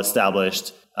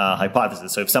well-established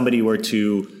hypothesis. So if somebody were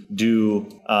to do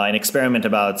an experiment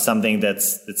about something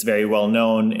that's very well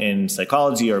known in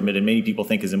psychology, or that many people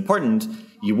think is important,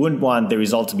 you wouldn't want the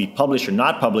result to be published or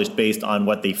not published based on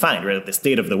what they find, right? The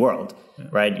state of the world,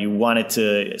 right? You want it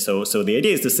to, so the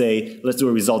idea is to say, let's do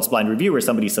a results blind review where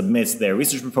somebody submits their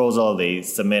research proposal, they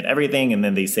submit everything, and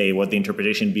then they say what the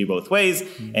interpretation be both ways,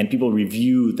 and people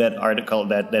review that article,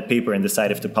 that paper, and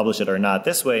decide if to publish it or not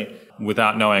this way.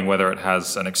 Without knowing whether it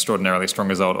has an extraordinarily strong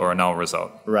result or a null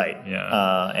result. Right.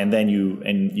 Yeah. And then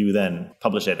you then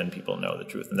publish it and people know the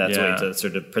truth. And that's a way to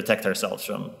sort of protect ourselves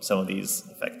from some of these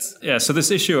effects. Yeah, so this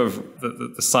issue of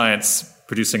the science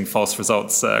producing false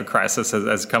results crisis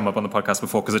has come up on the podcast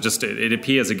before, because it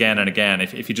appears again and again.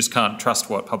 If you just can't trust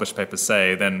what published papers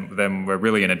say, then we're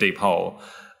really in a deep hole.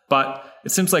 But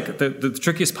it seems like the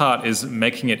trickiest part is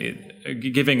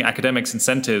giving academics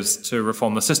incentives to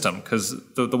reform the system, because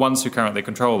the ones who currently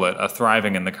control it are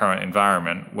thriving in the current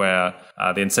environment where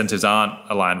the incentives aren't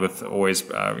aligned with always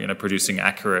producing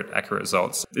accurate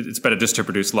results. It's better just to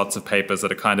produce lots of papers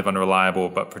that are kind of unreliable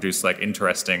but produce like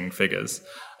interesting figures.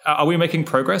 Are we making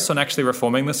progress on actually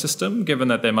reforming the system, given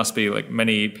that there must be like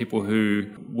many people who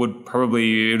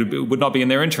would not be in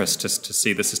their interest to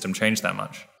see the system change that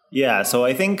much? Yeah, so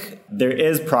I think there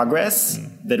is progress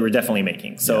that we're definitely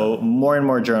making. So more and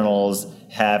more journals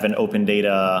have an open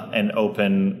data and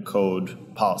open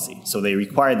code policy. So they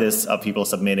require this of people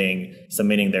submitting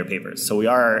their papers. So we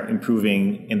are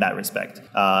improving in that respect.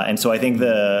 And so I think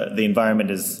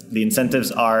the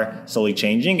incentives are slowly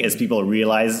changing as people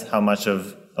realize how much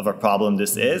of a problem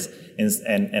this is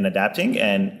and adapting.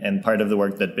 And part of the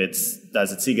work that BITS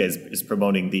does at SIGA is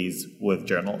promoting these with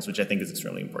journals, which I think is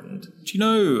extremely important. Do you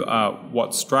know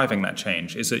what's driving that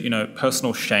change? Is it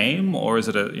personal shame, or is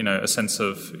it a sense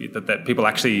of that people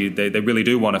actually they really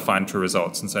do want to find true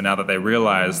results, and so now that they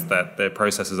realize that their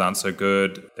processes aren't so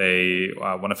good, they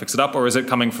want to fix it up? Or is it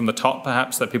coming from the top,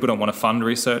 perhaps, that people don't want to fund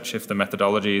research if the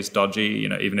methodology is dodgy,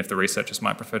 even if the researchers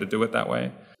might prefer to do it that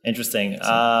way? Interesting.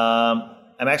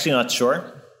 I'm actually not sure.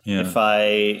 Yeah. If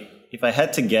I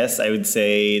had to guess, I would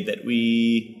say that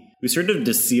we sort of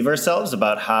deceive ourselves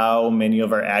about how many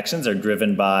of our actions are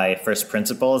driven by first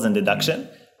principles and deduction,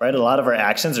 right? A lot of our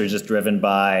actions are just driven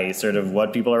by sort of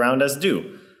what people around us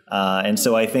do. And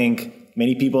so I think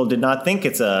many people did not think they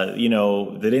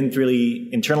didn't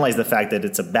really internalize the fact that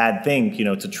it's a bad thing,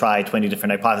 to try 20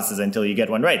 different hypotheses until you get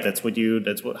one right. That's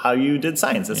how you did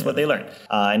science. That's what they learned.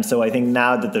 And so I think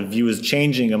now that the view is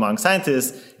changing among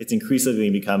scientists, it's increasingly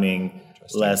becoming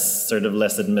less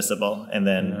admissible, and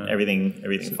then everything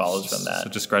follows from that. So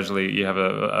just gradually you have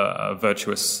a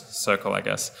virtuous circle, I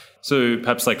guess. So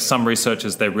perhaps like some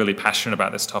researchers, they're really passionate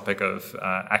about this topic of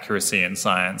accuracy in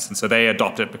science, and so they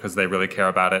adopt it because they really care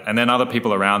about it. And then other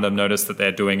people around them notice that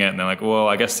they're doing it, and they're like, well,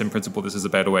 I guess in principle this is a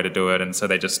better way to do it, and so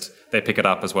they pick it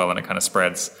up as well, and it kind of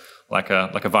spreads like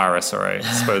a virus, or I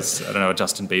suppose a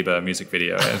Justin Bieber music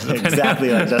video. Exactly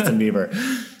like Justin Bieber.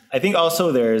 I think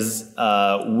also there's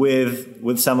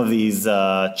with some of these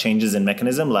changes in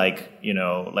mechanism, like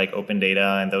open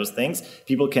data and those things,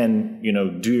 people can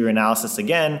do your analysis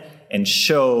again and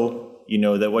show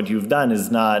that what you've done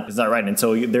is not right. And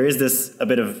so there is this a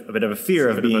bit of a fear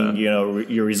of being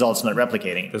your results not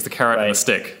replicating. There's the carrot and the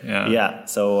stick. Yeah. Yeah.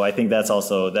 So I think that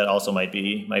also might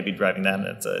be driving that. And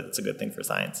it's a good thing for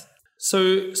science.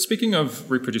 So speaking of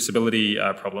reproducibility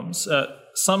problems,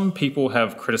 some people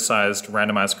have criticized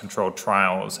randomized controlled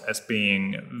trials as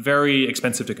being very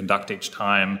expensive to conduct each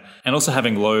time, and also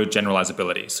having low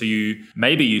generalizability. So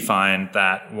you find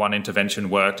that one intervention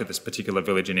worked at this particular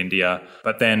village in India,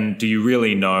 but then do you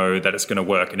really know that it's going to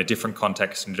work in a different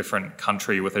context, in a different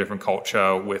country, with a different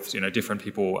culture, with different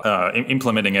people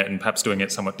implementing it and perhaps doing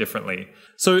it somewhat differently?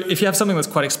 So if you have something that's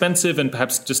quite expensive and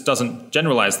perhaps just doesn't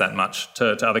generalize that much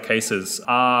to other cases,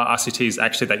 are RCTs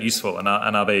actually that useful, and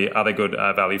are they good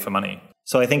value for money?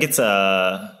 So I think it's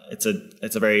a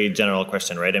very general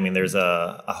question, right? I mean, there's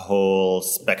a whole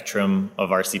spectrum of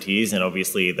RCTs, and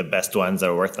obviously the best ones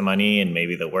are worth the money, and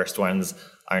maybe the worst ones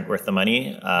aren't worth the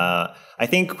money. I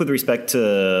think with respect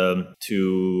to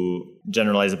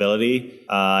generalizability,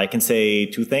 I can say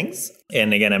two things.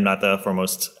 And again, I'm not the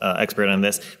foremost expert on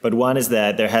this, but one is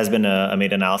that there has been a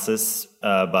meta-analysis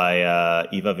by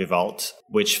Eva Vivalt,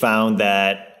 which found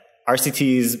that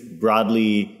RCTs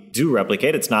broadly do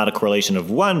replicate. It's not a correlation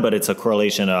of 1, but it's a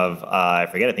correlation of, I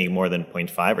think more than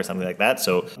 0.5 or something like that.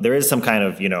 So there is some kind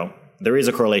of, there is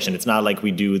a correlation. It's not like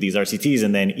we do these RCTs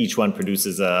and then each one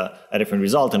produces a different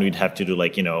result, and we'd have to do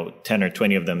 10 or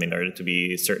 20 of them in order to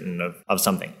be certain of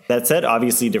something. That said,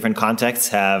 obviously different contexts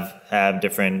have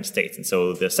different states. And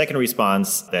so the second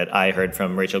response that I heard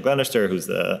from Rachel Glenister, who's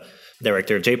the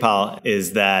director of JPAL,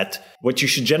 is that what you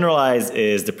should generalize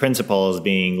is the principles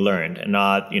being learned and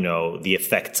not, the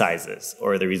effect sizes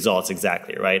or the results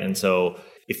exactly, right? And so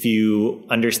if you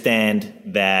understand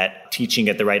that teaching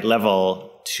at the right level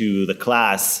to the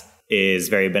class is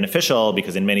very beneficial,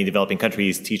 because in many developing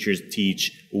countries, teachers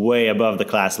teach way above the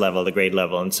class level, the grade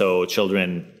level, and so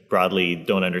children broadly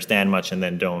don't understand much and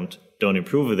then don't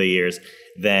improve over the years,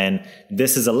 then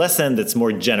this is a lesson that's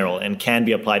more general and can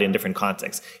be applied in different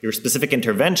contexts. Your specific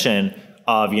intervention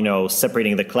of,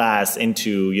 separating the class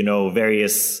into,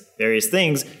 various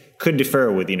things could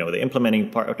differ with, the implementing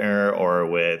partner or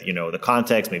with, the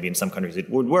context. Maybe in some countries it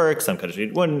would work, some countries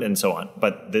it wouldn't, and so on.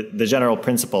 But the general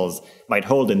principles might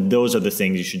hold, and those are the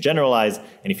things you should generalize.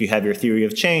 And if you have your theory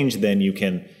of change, then you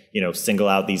can single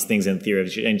out these things in theory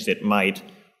of change that might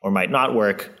or might not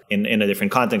work in a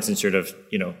different context and sort of,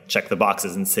 check the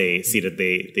boxes and see that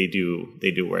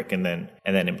they do work and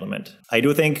then implement. I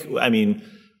do think,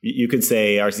 you could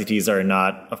say RCTs are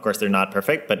not, of course, they're not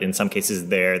perfect, but in some cases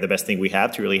they're the best thing we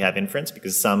have to really have inference,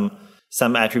 because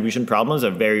some attribution problems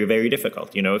are very, very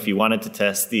difficult. If you wanted to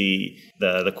test the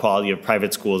quality of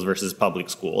private schools versus public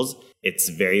schools, it's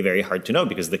very, very hard to know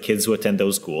because the kids who attend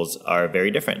those schools are very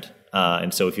different.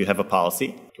 And so if you have a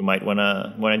policy, you might want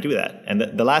to do that. And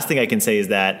the last thing I can say is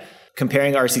that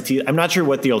comparing RCT, I'm not sure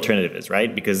what the alternative is,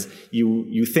 right? Because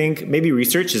you think maybe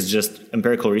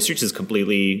empirical research is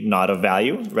completely not of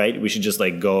value, right? We should just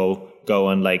go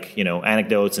on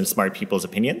anecdotes and smart people's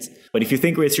opinions. But if you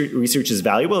think research is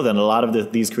valuable, then a lot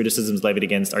of these criticisms levied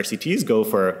against RCTs go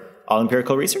for all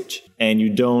empirical research. And you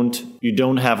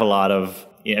don't have a lot of,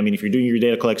 if you're doing your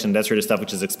data collection, that sort of stuff,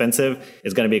 which is expensive,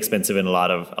 it's going to be expensive in a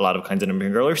lot of kinds of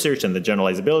empirical research, and the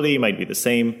generalizability might be the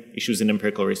same issues in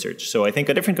empirical research. So I think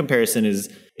a different comparison is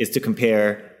to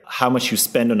compare how much you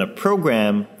spend on a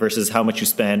program versus how much you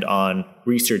spend on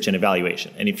research and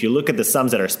evaluation. And if you look at the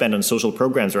sums that are spent on social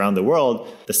programs around the world,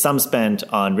 the sums spent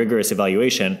on rigorous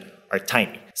evaluation are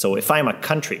tiny. So if I'm a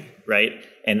country, right,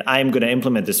 and I'm going to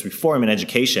implement this reform in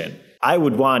education, I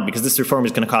would want, because this reform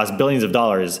is going to cost billions of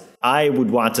dollars, I would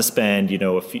want to spend,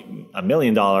 $1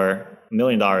 million or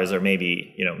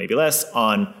maybe less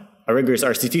on a rigorous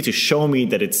RCT to show me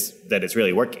that it's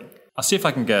really working. I'll see if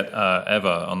I can get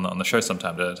Eva on the show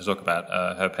sometime to talk about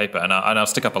her paper, and I'll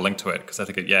stick up a link to it because I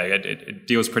think it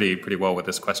deals pretty well with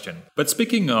this question. But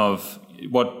speaking of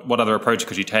what other approach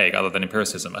could you take other than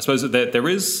empiricism? I suppose there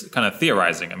is kind of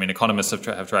theorizing. Economists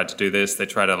have tried to do this. They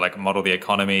try to model the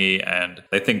economy, and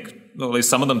they think, well, at least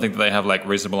some of them think that they have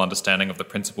reasonable understanding of the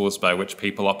principles by which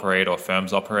people operate or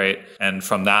firms operate, and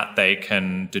from that they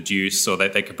can deduce, or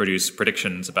they can produce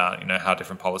predictions about how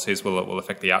different policies will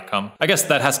affect the outcome. I guess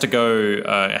that has to go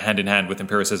hand in hand with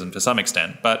empiricism to some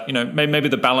extent, but maybe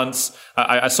the balance.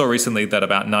 I saw recently that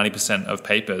about 90% of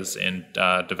papers in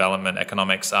development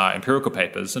economics are empirical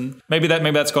papers, and maybe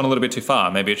that's gone a little bit too far.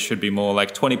 Maybe it should be more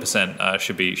like 20%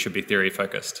 should be theory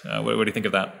focused. What do you think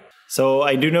of that? So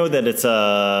I do know that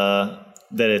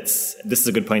this is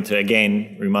a good point to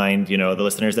again remind the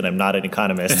listeners that I'm not an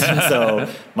economist, so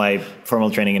my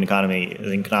formal training in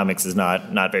economics is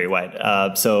not very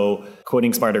wide. So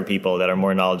quoting smarter people that are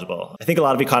more knowledgeable. I think a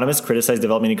lot of economists criticize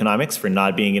development economics for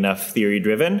not being enough theory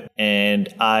driven,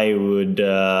 and I would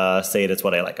say that's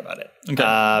what I like about it.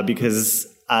 Okay. Because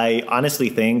I honestly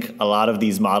think a lot of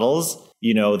these models,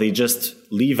 they just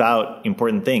leave out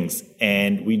important things.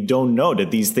 And we don't know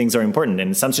that these things are important. And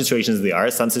in some situations they are,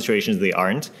 some situations they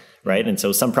aren't, right? And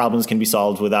so some problems can be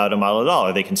solved without a model at all,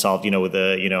 or they can solve, with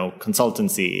a,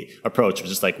 consultancy approach,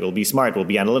 which is we'll be smart, we'll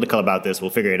be analytical about this,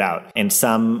 we'll figure it out. And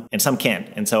some can't.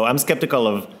 And so I'm skeptical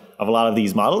of a lot of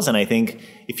these models. And I think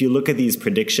if you look at these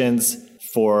predictions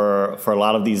for a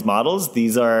lot of these models,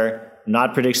 these are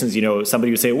not predictions.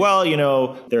 Somebody would say, well,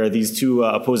 there are these two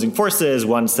opposing forces.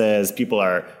 One says people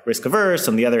are risk averse.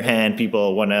 On the other hand,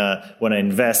 people want to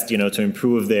invest, to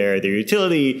improve their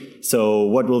utility. So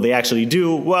what will they actually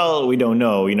do? Well, we don't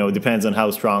know. It depends on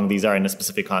how strong these are in a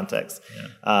specific context.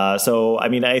 Yeah. So,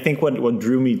 I think what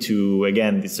drew me to,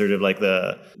 again, sort of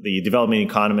the development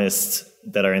economists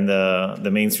that are in the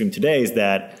mainstream today is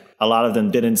that a lot of them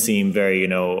didn't seem very,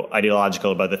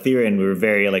 ideological about the theory, and we were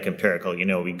very empirical.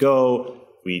 We go,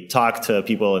 we talk to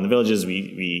people in the villages,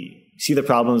 we see the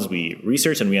problems, we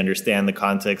research, and we understand the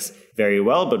context very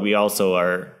well. But we also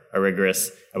are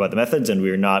rigorous about the methods, and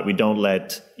we don't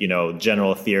let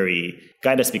general theory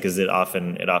guide us because it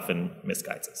often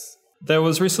misguides us. There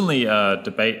was recently a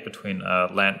debate between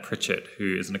Lant Pritchett,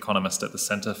 who is an economist at the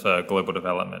Center for Global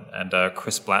Development, and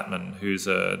Chris Blattman, who's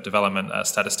a development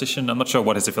statistician. I'm not sure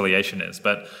what his affiliation is,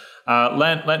 but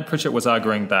Lant Pritchett was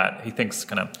arguing that he thinks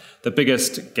kind of the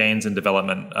biggest gains in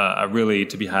development are really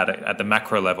to be had at the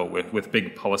macro level with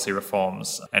big policy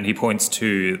reforms. And he points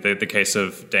to the case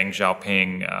of Deng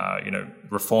Xiaoping,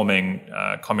 reforming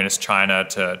communist China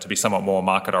to be somewhat more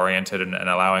market-oriented and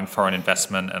allowing foreign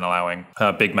investment and allowing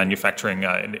big manufacturing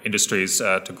industries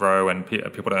to grow and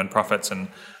people to earn profits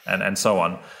and so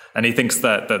on. And he thinks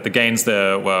that the gains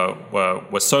there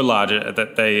were so large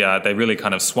that they really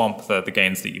kind of swamp the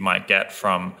gains that you might get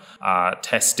from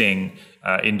testing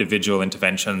individual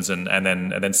interventions and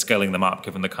then scaling them up,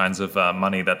 given the kinds of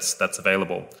money that's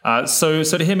available. So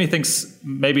to him, he thinks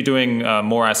maybe doing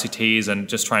more RCTs and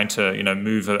just trying to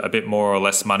move a bit more or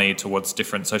less money towards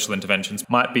different social interventions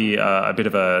might be a bit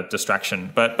of a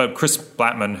distraction. But Chris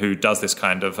Blattman, who does this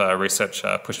kind of research,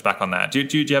 pushed back on that. Do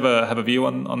you have a view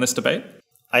on this debate?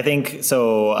 I think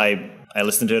so. I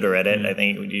listened to it or read it. I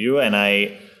think you do, and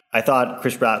I thought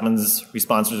Chris Bratman's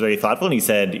response was very thoughtful, and he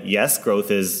said, yes,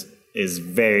 growth is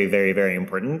very, very, very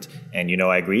important. And,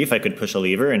 I agree. If I could push a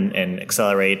lever and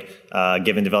accelerate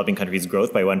given developing countries'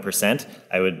 growth by 1%,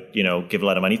 I would, give a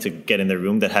lot of money to get in the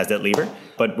room that has that lever.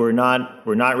 But we're not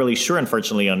really sure,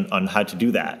 unfortunately, on how to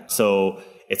do that. So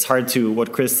it's hard to,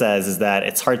 what Chris says is that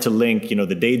it's hard to link,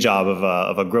 the day job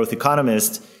of a growth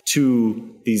economist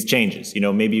to these changes.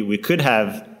 Maybe we could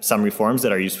have some reforms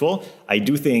that are useful. I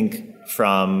do think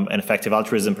from an effective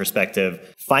altruism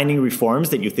perspective, finding reforms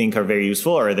that you think are very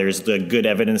useful or there's the good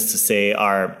evidence to say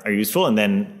are useful and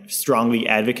then strongly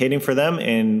advocating for them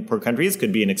in poor countries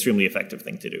could be an extremely effective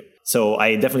thing to do. So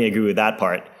I definitely agree with that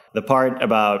part. The part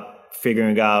about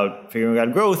figuring out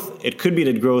growth, it could be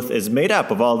that growth is made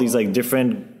up of all these like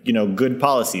different, good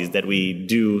policies that we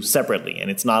do separately. And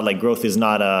it's not like growth is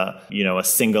not a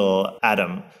single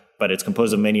atom, but it's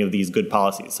composed of many of these good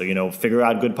policies. So, figure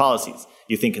out good policies.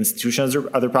 You think institutions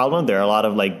are the problem? There are a lot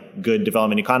of like good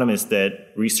development economists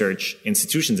that research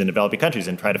institutions in developing countries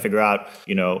and try to figure out,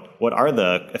 what are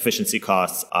the efficiency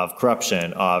costs of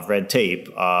corruption, of red tape,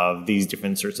 of these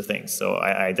different sorts of things. So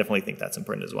I definitely think that's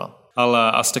important as well.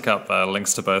 I'll stick up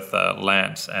links to both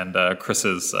Lant and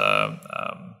Chris's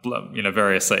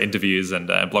various interviews and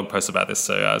blog posts about this,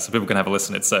 so people can have a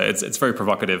listen. It's very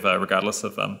provocative, regardless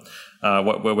of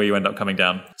where you end up coming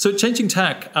down. So, changing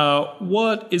tack,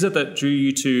 what is it that drew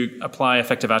you to apply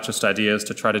effective altruist ideas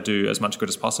to try to do as much good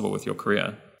as possible with your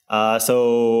career?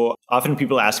 So often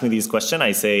people ask me these questions.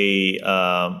 I say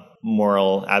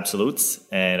moral absolutes,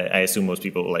 and I assume most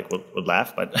people would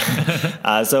laugh. But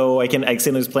so I can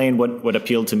explain what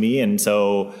appealed to me. And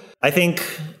so I think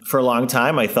for a long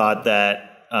time I thought that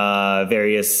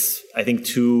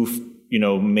two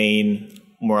main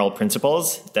moral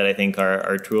principles that I think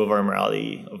are true of our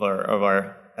morality of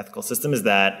our ethical system is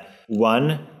that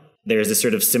one, there's a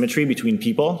sort of symmetry between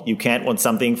people. You can't want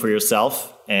something for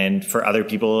yourself and for other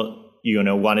people,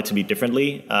 want it to be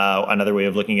differently. Another way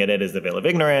of looking at it is the veil of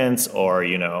ignorance, or,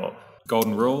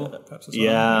 golden rule, perhaps as well.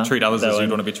 Yeah. Treat others as you'd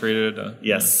want to be treated.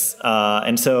 Yes.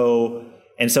 And so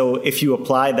if you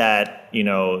apply that,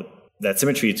 that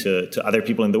symmetry to other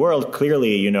people in the world,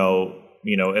 clearly,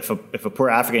 if a poor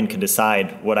African can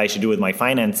decide what I should do with my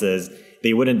finances,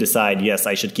 they wouldn't decide, yes,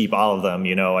 I should keep all of them.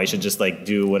 I should just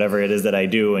do whatever it is that I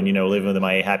do and, live with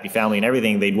my happy family and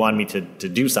everything. They'd want me to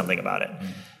do something about it.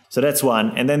 So that's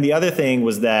one. And then the other thing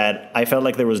was that I felt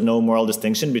like there was no moral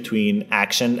distinction between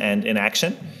action and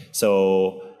inaction.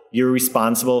 So you're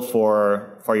responsible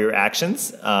for your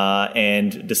actions,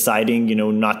 and deciding,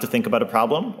 not to think about a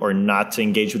problem or not to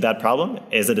engage with that problem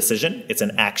is a decision. It's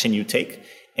an action you take.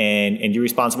 And you're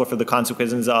responsible for the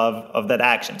consequences of that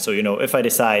action. So, if I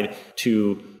decide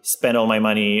to spend all my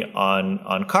money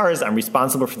on cars, I'm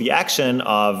responsible for the action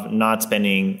of not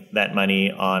spending that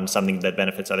money on something that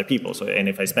benefits other people. So, and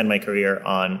if I spend my career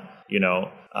on,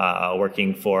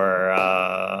 working for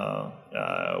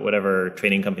whatever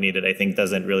trading company that I think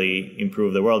doesn't really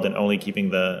improve the world and only keeping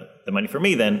the money for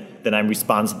me, then I'm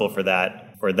responsible for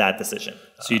that decision.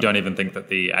 So you don't even think that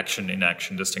the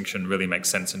action-inaction distinction really makes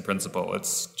sense in principle.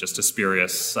 It's just a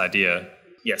spurious idea.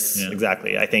 Yes,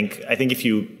 exactly. I think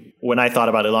when I thought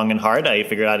about it long and hard, I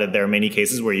figured out that there are many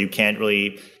cases where you can't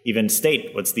really even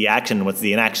state what's the action, what's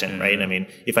the inaction, right? I mean,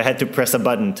 if I had to press a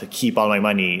button to keep all my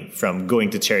money from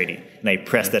going to charity, and I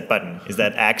press that button, is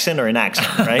that action or inaction,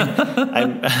 right?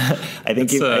 I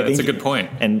think it's a good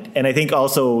point. And I think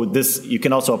also you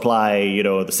can also apply,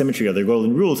 the symmetry or the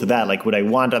golden rule to that. Like, would I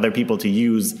want other people to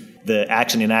use the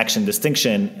action-inaction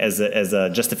distinction as a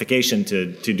justification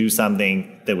to do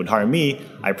something that would harm me?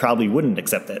 I probably wouldn't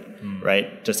accept it,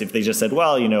 right? Just if they just said,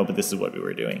 well, but this is what we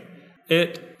were doing.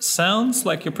 It sounds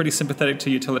like you're pretty sympathetic to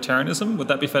utilitarianism. Would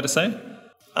that be fair to say?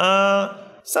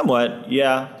 Somewhat,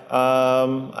 yeah.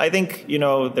 I think,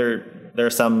 there are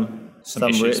some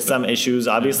issues,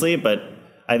 obviously, but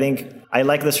I think I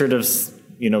like the sort of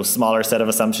smaller set of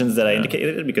assumptions that I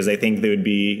indicated, because I think they would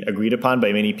be agreed upon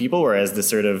by many people, whereas the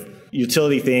sort of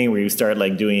utility thing where you start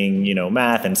doing,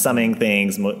 math and summing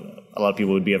things, a lot of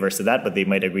people would be averse to that, but they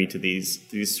might agree to these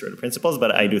sort of principles.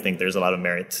 But I do think there's a lot of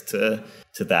merit to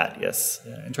that, yes.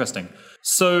 Yeah, interesting.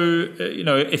 So,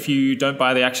 if you don't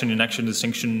buy the action-inaction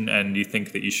distinction and you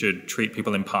think that you should treat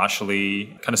people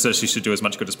impartially, kind of says you should do as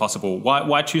much good as possible,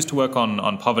 why choose to work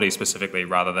on poverty specifically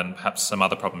rather than perhaps some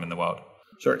other problem in the world?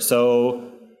 Sure.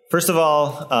 So first of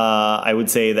all, I would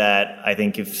say that I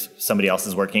think if somebody else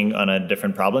is working on a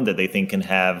different problem that they think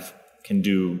can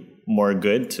do more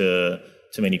good to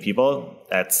many people,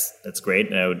 that's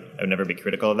great. And I would never be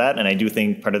critical of that. And I do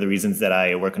think part of the reasons that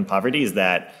I work on poverty is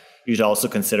that you should also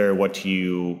consider what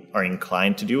you are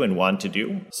inclined to do and want to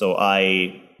do. So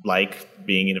I like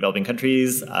being in developing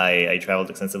countries. I traveled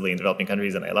extensively in developing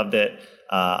countries and I loved it.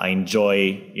 I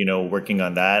enjoy, working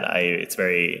on that.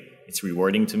 It's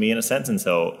rewarding to me in a sense. And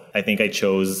so I think I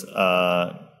chose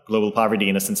global poverty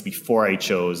in a sense before I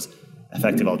chose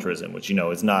effective altruism, which,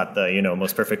 is not the,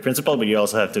 most perfect principle, but you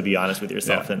also have to be honest with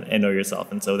yourself and know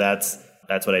yourself. And so that's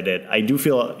what I did. I do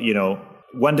feel,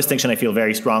 one distinction I feel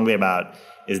very strongly about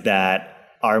is that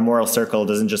our moral circle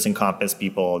doesn't just encompass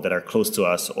people that are close to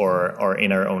us or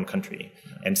in our own country.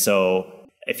 And so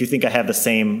if you think I have the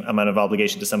same amount of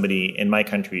obligation to somebody in my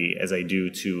country as I do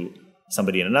to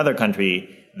somebody in another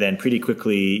country, then pretty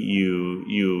quickly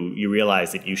you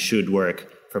realize that you should work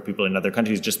for people in other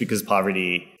countries, just because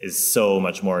poverty is so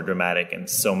much more dramatic and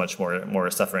so much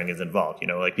more suffering is involved.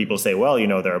 Like people say, well,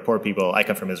 there are poor people. I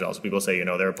come from Israel, so people say,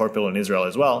 there are poor people in Israel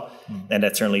as well. And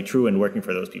that's certainly true, and working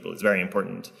for those people is very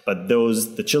important. But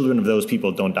the children of those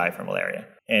people don't die from malaria.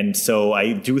 And so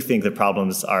I do think the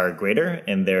problems are greater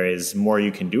and there is more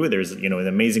you can do. There's, an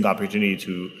amazing opportunity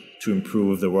to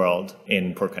improve the world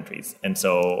in poor countries. And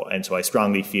so I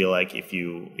strongly feel like if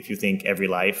you think every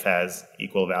life has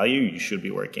equal value, you should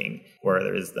be working where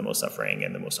there is the most suffering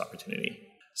and the most opportunity.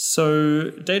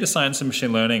 So data science and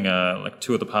machine learning are like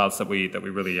two of the paths that we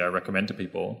really recommend to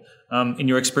people. In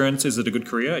your experience, is it a good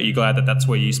career? Are you glad that that's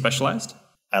where you specialized?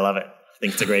 I love it. I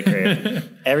think it's a great career.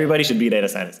 Everybody should be a data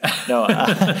scientist. No,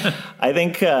 I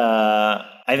think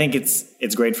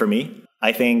it's great for me.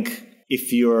 I think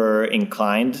if you're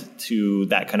inclined to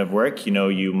that kind of work,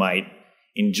 you might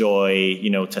enjoy,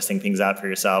 testing things out for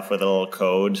yourself with a little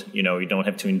code. You don't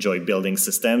have to enjoy building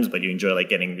systems, but you enjoy like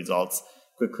getting results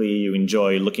quickly. You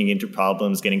enjoy looking into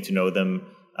problems, getting to know them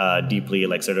deeply,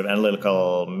 like sort of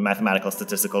analytical, mathematical,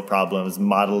 statistical problems,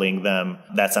 modeling them.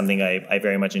 That's something I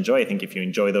very much enjoy. I think if you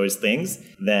enjoy those things,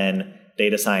 then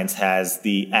data science has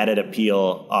the added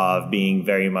appeal of being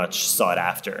very much sought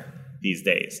after these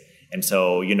days. And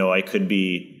so, I could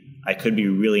be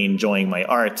really enjoying my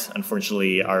art.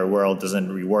 Unfortunately, our world doesn't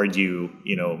reward you,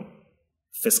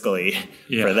 fiscally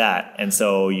for that. And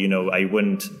so, I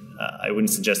wouldn't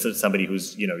suggest it to somebody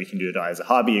who's, you can do it as a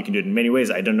hobby. You can do it in many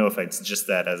ways. I don't know if I'd suggest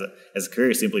that as a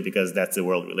career, simply because that's the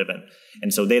world we live in.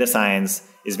 And so data science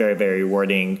is very, very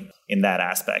rewarding in that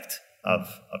aspect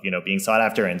of being sought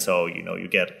after. And so, you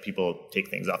get people take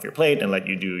things off your plate and let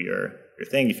you do your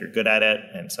thing if you're good at it.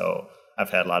 And so I've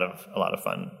had a lot of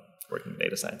fun working in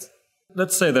data science.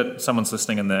 Let's say that someone's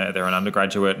listening and they're an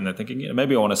undergraduate and they're thinking,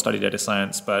 maybe I want to study data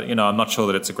science, but I'm not sure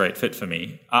that it's a great fit for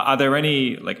me. Are there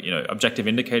any objective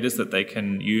indicators that they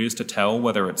can use to tell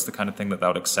whether it's the kind of thing that they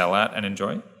would excel at and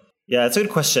enjoy? Yeah, it's a good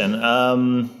question.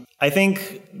 I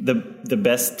think the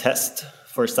best test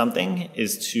for something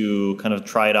is to kind of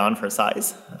try it on for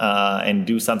size and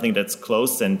do something that's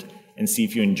close and see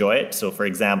if you enjoy it. So, for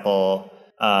example,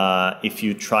 if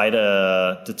you try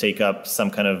to take up some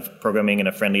kind of programming in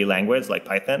a friendly language like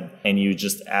Python and you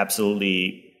just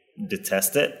absolutely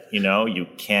detest it, you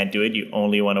can't do it, you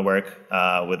only want to work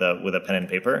with a pen and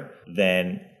paper,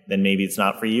 then maybe it's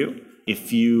not for you.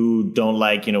 If you don't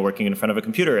like, working in front of a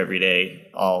computer every day,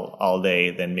 all day,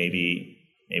 then maybe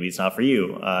it's not for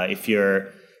you. If you're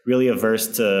really averse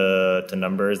to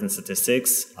numbers and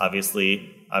statistics,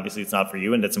 obviously it's not for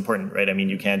you, and that's important, right? I mean,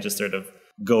 you can't just sort of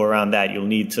go around that. You'll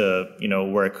need to,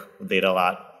 work with data a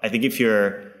lot. I think if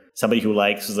you're somebody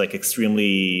who's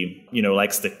extremely,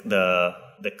 likes the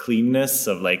cleanness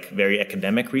of like very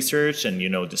academic research and,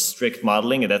 the strict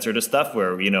modeling and that sort of stuff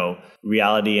where,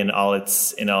 reality in all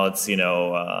its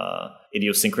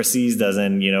idiosyncrasies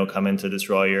doesn't, come in to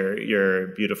destroy your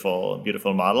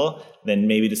beautiful model, then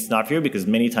maybe this is not for you, because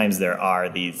many times there are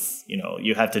these,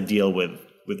 you have to deal with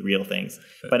real things.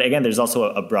 But again, there's also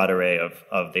a broad array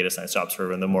of data science jobs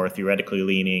for the more theoretically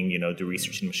leaning, do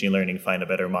research in machine learning, find a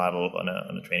better model on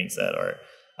a training set, or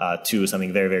to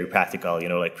something very, very practical,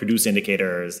 like produce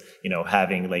indicators,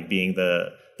 having like being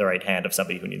the right hand of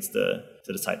somebody who needs to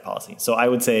decide policy. So I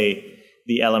would say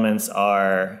the elements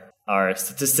are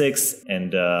statistics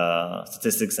and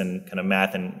kind of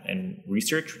math and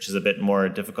research, which is a bit more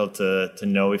difficult to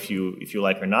know if you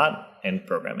like or not, and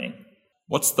programming.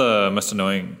 What's the most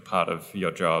annoying part of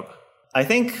your job? I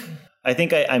think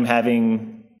I'm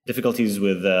having difficulties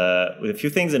with a few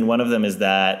things, and one of them is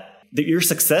that your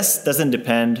success doesn't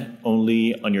depend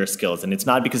only on your skills, and it's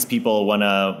not because people want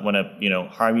to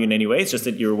harm you in any way. It's just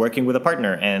that you're working with a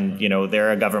partner, and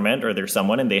they're a government or they're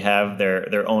someone, and they have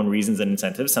their own reasons and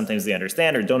incentives. Sometimes they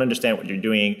understand or don't understand what you're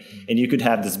doing, and you could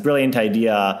have this brilliant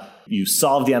idea, you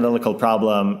solve the analytical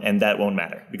problem, and that won't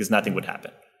matter because nothing would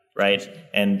happen. Right.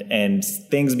 And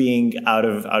things being out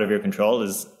of your control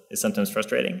is sometimes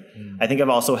frustrating. I think I've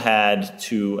also had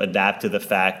to adapt to the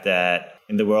fact that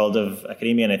in the world of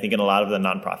academia, and I think in a lot of the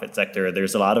nonprofit sector,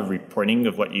 there's a lot of reporting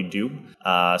of what you do.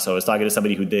 So I was talking to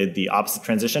somebody who did the opposite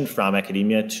transition from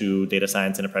academia to data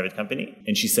science in a private company.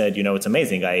 And she said, it's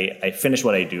amazing. I finish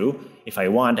what I do. If I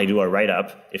want, I do a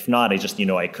write-up. If not, I just,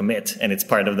 I commit, and it's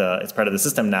part of the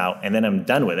system now, and then I'm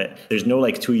done with it. There's no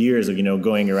 2 years of,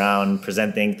 going around,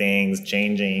 presenting things,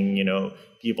 changing,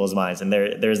 people's minds. And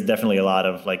there's definitely a lot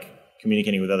of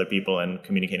communicating with other people and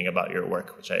communicating about your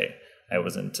work, which I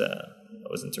wasn't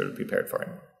sort of prepared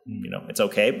for. It's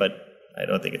okay, but I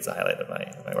don't think it's the highlight of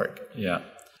my work. Yeah.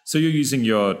 So you're using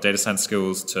your data science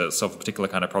skills to solve a particular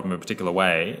kind of problem in a particular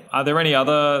way. Are there any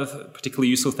other particularly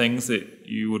useful things that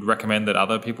you would recommend that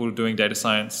other people doing data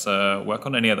science work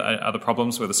on? Any other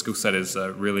problems where the skill set is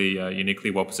really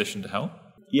uniquely well positioned to help?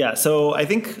 Yeah. So I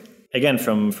think, again,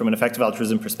 from an effective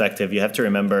altruism perspective, you have to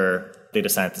remember, data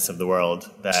scientists of the world,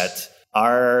 that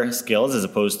our skills, as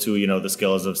opposed to, the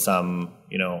skills of some,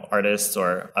 artists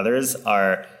or others,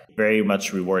 are very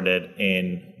much rewarded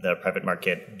in the private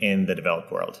market in the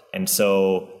developed world. And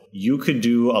so you could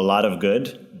do a lot of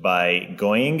good by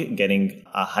getting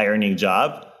a high earning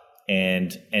job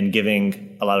and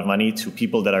giving a lot of money to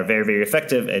people that are very, very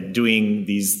effective at doing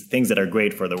these things that are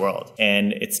great for the world.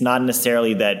 And it's not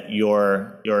necessarily that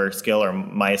your skill or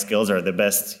my skills are the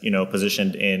best,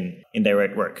 positioned in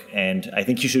direct work. And I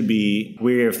think you should be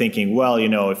wary of thinking, well,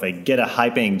 if I get a high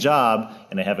paying job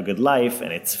and I have a good life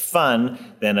and it's fun,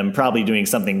 then I'm probably doing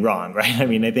something wrong, right? I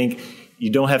mean, I think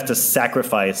you don't have to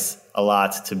sacrifice a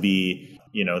lot to be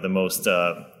the most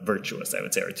virtuous, I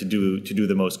would say, or to do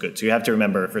the most good. So you have to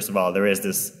remember, first of all, there is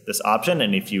this option,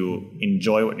 and if you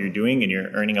enjoy what you're doing and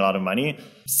you're earning a lot of money,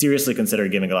 seriously consider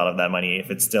giving a lot of that money if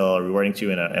it's still rewarding to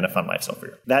you and a fun lifestyle for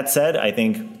you. That said, I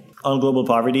think on global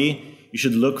poverty, you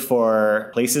should look for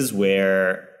places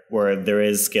where there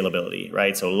is scalability,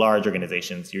 right? So large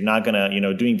organizations, you're not gonna,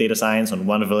 doing data science on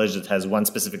one village that has one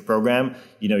specific program,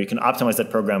 you can optimize that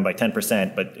program by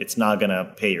 10%, but it's not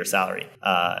gonna pay your salary.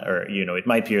 Or it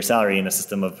might pay your salary in a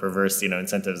system of perverse,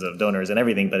 incentives of donors and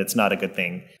everything, but it's not a good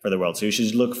thing for the world. So you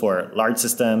should look for large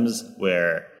systems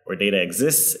where data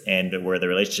exists and where the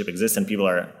relationship exists and people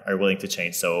are willing to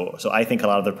change. So I think a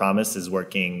lot of the promise is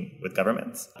working with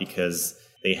governments, because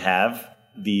they have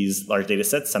these large data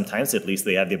sets. Sometimes, at least,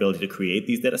 they have the ability to create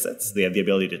these data sets. They have the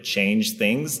ability to change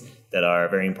things that are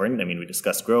very important. I mean, we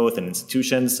discussed growth and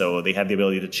institutions, so they have the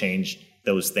ability to change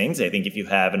those things. I think if you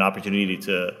have an opportunity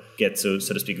to get, so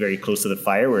to speak, very close to the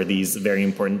fire where these very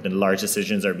important and large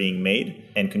decisions are being made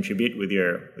and contribute with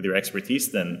your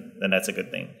expertise, then that's a good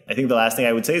thing. I think the last thing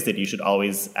I would say is that you should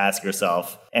always ask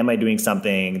yourself, am I doing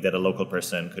something that a local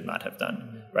person could not have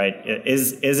done, right?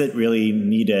 Is it really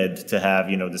needed to have,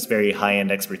 this very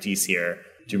high-end expertise here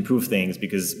to improve things,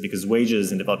 because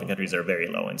wages in developing countries are very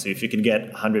low. And so if you can get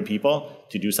 100 people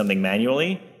to do something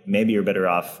manually, maybe you're better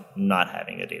off not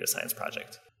having a data science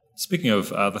project. Speaking of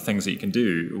the things that you can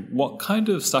do, what kind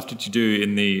of stuff did you do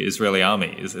in the Israeli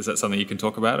army? Is that something you can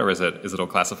talk about, or is it all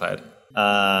classified?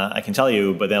 I can tell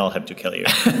you, but then I'll have to kill you.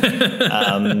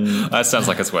 That sounds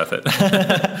like it's worth it.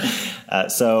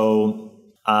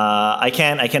 I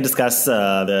can't discuss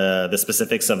the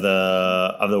specifics of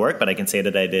the work, but I can say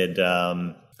that I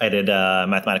did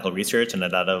mathematical research and a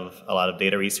lot of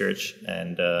data research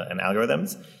and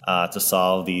algorithms to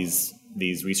solve these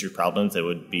research problems that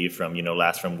would be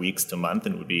last from weeks to months,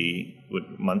 and would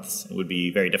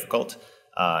be very difficult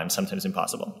and sometimes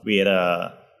impossible. We had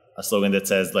a slogan that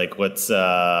says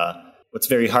what's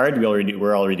very hard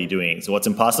we're already doing. So what's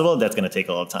impossible, that's going to take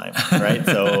a little time, right?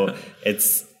 So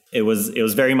it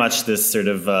was very much this sort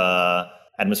of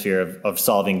atmosphere of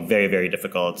solving very, very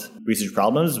difficult research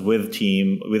problems with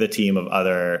a team of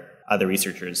other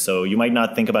researchers. So you might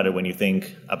not think about it when you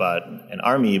think about an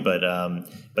army, but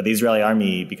the Israeli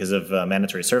army, because of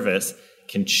mandatory service,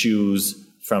 can choose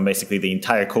from basically the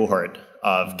entire cohort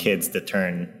of kids that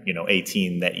turn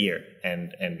 18 that year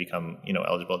and become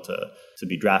eligible to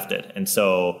be drafted. And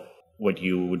so what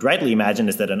you would rightly imagine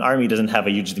is that an army doesn't have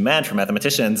a huge demand for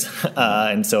mathematicians,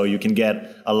 and so you can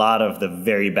get a lot of the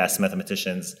very best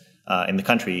mathematicians in the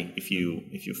country if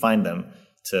you find them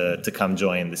to come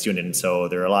join this unit. And so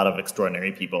there are a lot of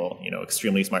extraordinary people,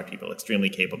 extremely smart people, extremely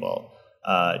capable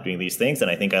doing these things. And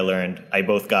I think I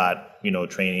both got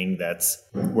training that's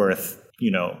worth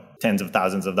tens of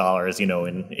thousands of dollars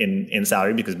in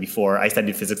salary, because before I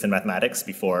studied physics and mathematics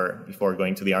before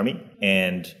going to the army,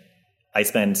 and I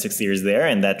spent 6 years there,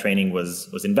 and that training was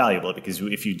invaluable, because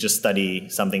if you just study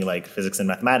something like physics and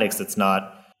mathematics, that's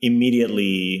not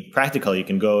immediately practical. You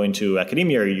can go into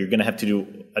academia, or you're going to have to do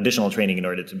additional training in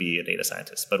order to be a data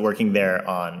scientist. But working there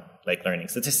on like learning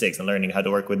statistics and learning how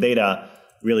to work with data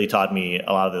really taught me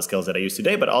a lot of the skills that I use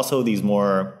today, but also these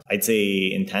more, I'd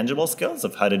say, intangible skills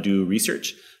of how to do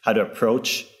research, how to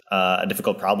approach a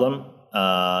difficult problem,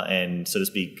 and so to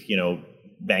speak,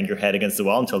 bang your head against the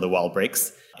wall until the wall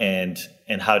breaks, and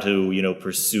how to,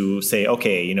 pursue, say,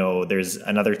 okay, there's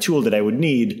another tool that I would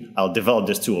need. I'll develop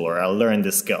this tool or I'll learn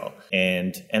this skill.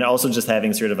 And also just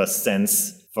having sort of a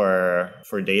sense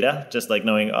for data, just like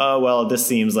knowing, oh, well, this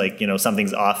seems like,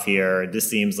 something's off here. This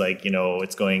seems like,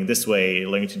 it's going this way,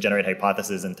 learning to generate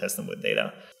hypotheses and test them with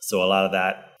data. So a lot of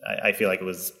that, I feel like it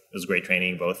was great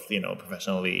training, both,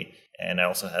 professionally, and I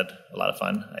also had a lot of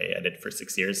fun. I did it for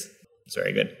 6 years. It's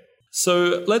very good.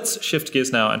 So let's shift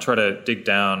gears now and try to dig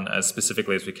down as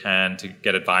specifically as we can to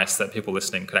get advice that people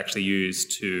listening could actually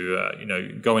use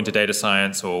to, go into data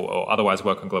science or otherwise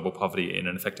work on global poverty in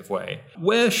an effective way.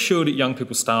 Where should young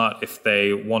people start if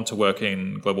they want to work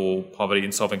in global poverty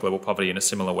and solving global poverty in a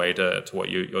similar way to what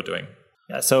you're doing?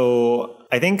 Yeah, so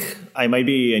I think I might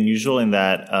be unusual in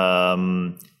that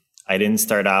I didn't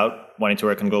start out wanting to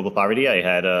work on global poverty. I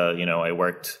had, I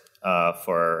worked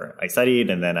I studied,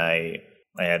 and then I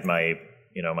had my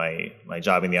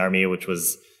job in the army, which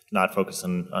was not focused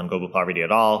on global poverty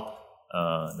at all.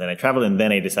 Then I traveled, and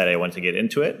then I decided I wanted to get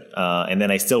into it. And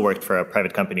then I still worked for a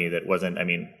private company that wasn't, I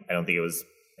think it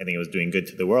was doing good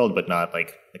to the world, but not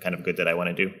like the kind of good that I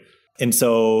want to do. And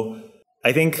so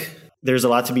I think there's a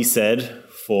lot to be said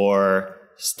for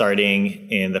starting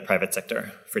in the private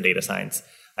sector for data science.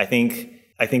 I think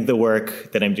the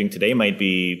work that I'm doing today might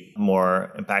be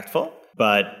more impactful,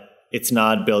 but it's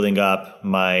not building up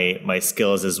my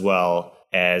skills as well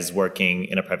as working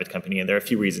in a private company. And there are a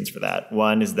few reasons for that.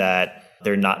 One is that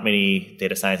there are not many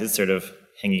data scientists sort of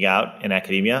hanging out in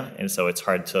academia. And so it's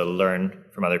hard to learn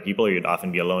from other people. You'd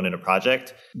often be alone in a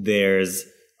project. There's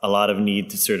a lot of need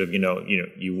to sort of,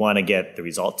 you want to get the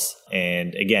results.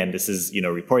 And again, this is,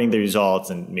 reporting the results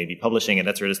and maybe publishing and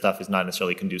that sort of stuff is not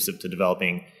necessarily conducive to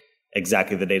developing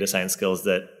exactly the data science skills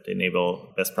that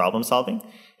enable best problem solving.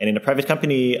 And in a private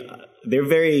company, they're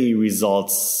very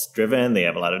results driven. They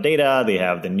have a lot of data. They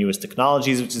have the newest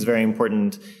technologies, which is very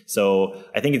important. So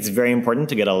I think it's very important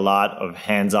to get a lot of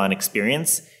hands-on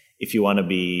experience if you want to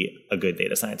be a good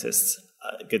data scientist.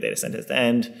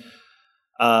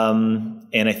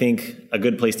 And I think a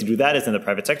good place to do that is in the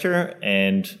private sector.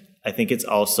 And I think it's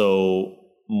also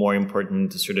more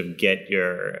important to sort of get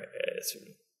your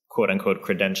quote unquote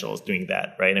credentials doing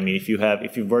that, right? If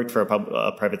you've worked for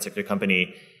a private sector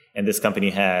company and this company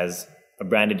has a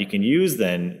brand that you can use,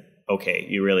 then okay,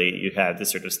 you have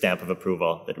this sort of stamp of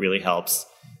approval that really helps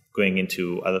going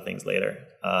into other things later.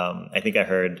 I think I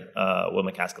heard Will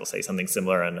McCaskill say something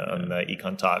similar on the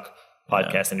Econ Talk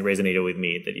podcast, and it resonated with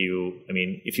me that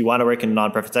if you want to work in the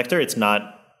nonprofit sector, it's not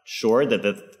sure that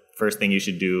the first thing you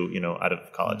should do, out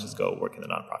of college is go work in the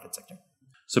nonprofit sector.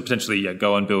 So potentially,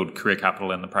 go and build career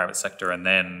capital in the private sector and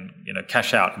then,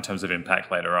 cash out in terms of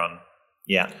impact later on.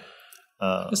 Yeah.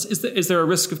 Is there a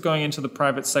risk of going into the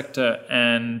private sector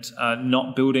and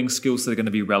not building skills that are going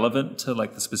to be relevant to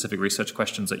like the specific research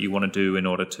questions that you want to do in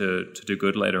order to do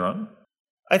good later on?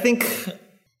 I think,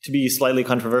 to be slightly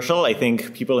controversial, I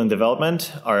think people in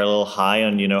development are a little high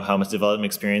on, how much development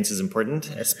experience is important,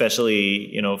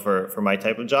 especially, for my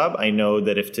type of job. I know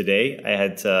that if today I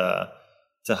had to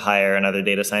hire another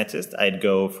data scientist, I'd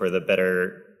go for the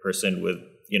better person with,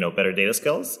 better data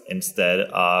skills instead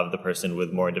of the person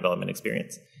with more development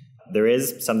experience. There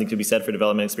is something to be said for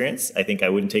development experience. I think I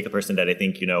wouldn't take a person that I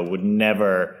think, would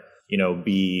never,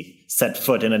 be set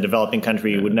foot in a developing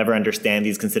country, would never understand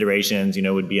these considerations,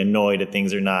 would be annoyed that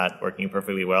things are not working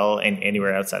perfectly well and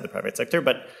anywhere outside the private sector.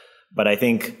 But I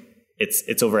think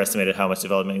it's overestimated how much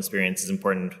development experience is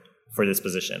important for this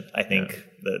position. I think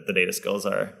the data skills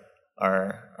are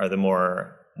the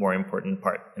more important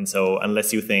part. And so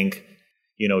unless you think,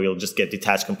 you'll just get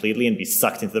detached completely and be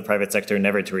sucked into the private sector,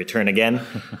 never to return again,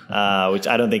 which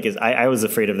I don't think is, I was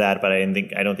afraid of that, but I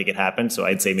don't think it happened. So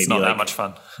I'd say maybe it's not that much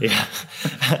fun. Yeah,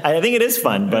 I think it is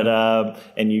fun, but,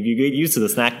 and you get used to the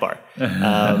snack bar.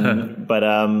 But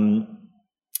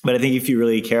I think if you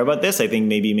really care about this, I think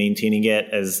maybe maintaining it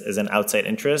as an outside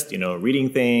interest, reading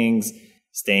things,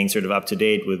 staying sort of up to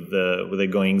date with the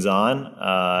goings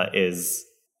on, is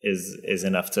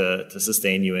enough to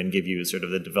sustain you and give you sort of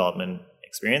the development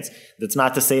experience. That's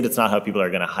not to say that's not how people are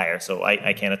going to hire. So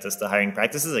I can't attest to hiring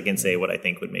practices. I can say what I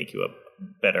think would make you a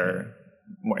better,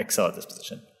 more excel at this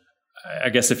position. I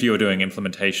guess if you were doing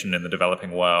implementation in the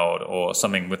developing world or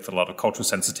something with a lot of cultural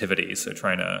sensitivity, so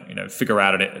trying to figure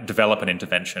out develop an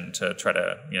intervention to try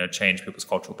to change people's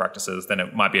cultural practices, then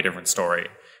it might be a different story.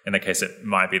 In that case, it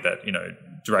might be that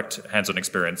direct hands-on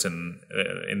experience in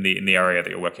the area that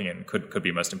you're working in could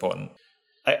be most important.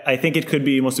 I think it could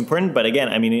be most important, but again,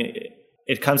 I mean,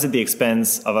 it comes at the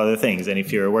expense of other things. And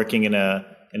if you're working in a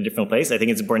different place, I think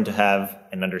it's important to have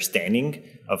an understanding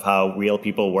of how real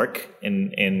people work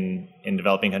in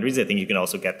developing countries. I think you can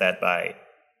also get that by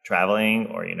traveling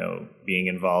or being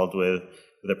involved with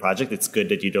a project. It's good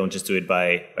that you don't just do it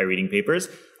by reading papers.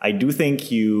 I do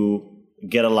think you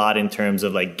get a lot in terms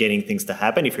of like getting things to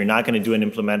happen. If you're not going to do an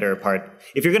implementer part,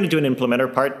 if you're going to do an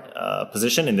implementer part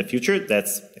position in the future,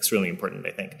 that's extremely important,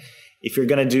 I think. If you're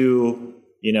going to do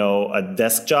a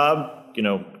desk job,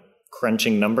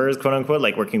 crunching numbers, quote unquote,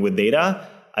 like working with data,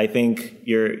 I think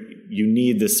you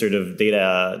need this sort of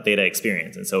data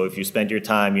experience. And so if you spend your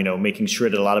time, making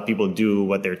sure that a lot of people do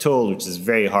what they're told, which is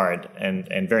very hard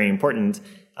and very important,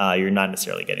 you're not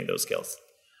necessarily getting those skills.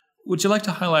 Would you like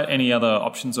to highlight any other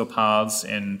options or paths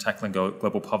in tackling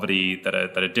global poverty that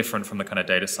are different from the kind of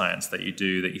data science that you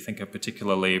do that you think are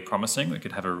particularly promising that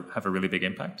could have a really big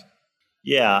impact?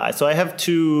 Yeah, so I have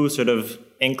two sort of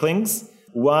inklings.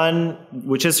 One,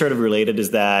 which is sort of related,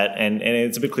 is that, and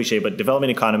it's a bit cliche, but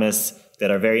development economists that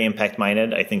are very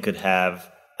impact-minded, I think could have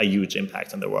a huge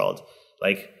impact on the world.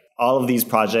 Like all of these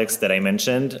projects that I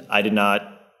mentioned, I did not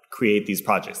create these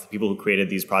projects. The people who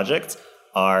created these projects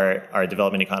are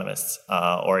development economists,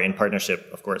 or in partnership,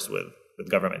 of course, with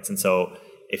governments. And so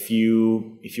if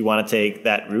you want to take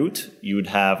that route, you would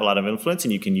have a lot of influence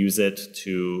and you can use it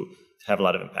to have a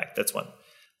lot of impact. That's one.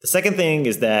 The second thing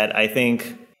is that I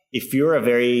think if you're a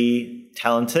very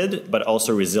talented but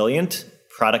also resilient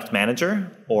product manager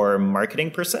or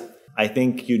marketing person, I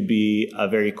think you'd be a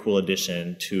very cool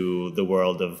addition to the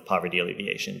world of poverty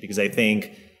alleviation, because I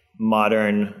think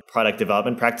modern product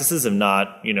development practices have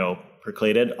not,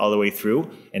 percolated all the way through.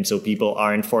 And so people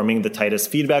aren't forming the tightest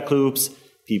feedback loops.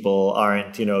 People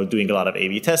aren't, doing a lot of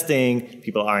A/B testing.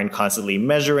 People aren't constantly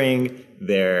measuring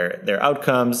their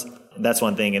outcomes. That's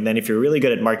one thing. And then if you're really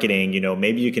good at marketing,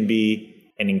 maybe you can be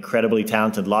an incredibly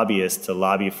talented lobbyist to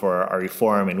lobby for a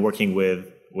reform and working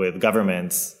with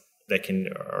governments that can,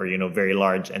 or very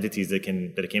large entities that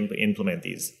can implement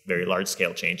these very large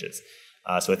scale changes.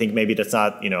 So I think maybe that's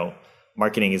not,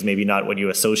 marketing is maybe not what you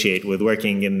associate with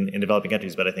working in developing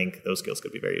countries, but I think those skills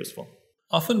could be very useful.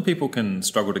 Often people can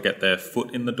struggle to get their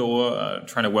foot in the door,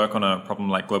 trying to work on a problem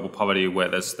like global poverty, where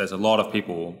there's a lot of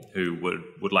people who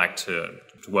would like to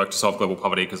work to solve global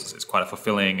poverty because it's quite a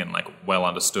fulfilling and like well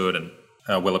understood and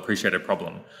well appreciated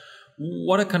problem.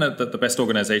 What are kind of the best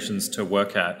organizations to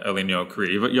work at early in your career?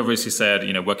 You obviously said,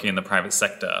 working in the private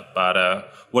sector, but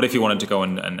what if you wanted to go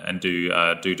and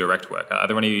do direct work? Are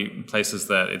there any places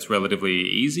that it's relatively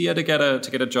easier to get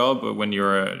a job when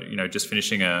you're, just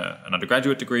finishing an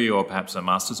undergraduate degree or perhaps a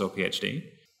master's or PhD?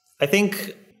 I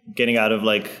think getting out of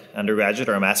like undergraduate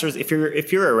or a master's, if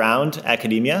you're around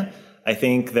academia, I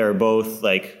think there are both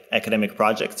like academic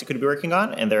projects you could be working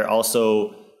on, and there are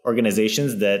also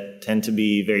organizations that tend to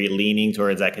be very leaning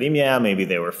towards academia. Maybe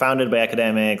they were founded by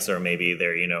academics, or maybe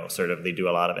they're, they do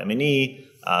a lot of M&E,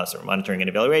 sort of monitoring and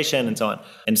evaluation and so on.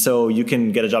 And so you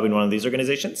can get a job in one of these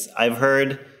organizations. I've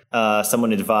heard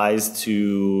someone advised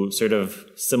to sort of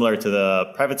similar to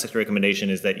the private sector recommendation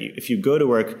is that if you go to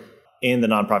work in the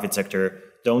nonprofit sector,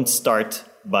 don't start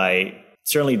by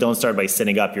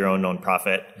setting up your own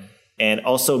nonprofit. And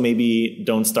also maybe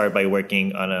don't start by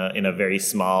working in a very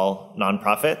small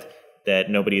nonprofit that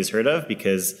nobody has heard of,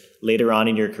 because later on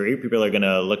in your career, people are going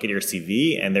to look at your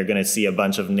CV and they're going to see a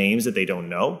bunch of names that they don't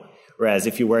know. Whereas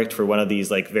if you worked for one of these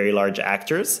like very large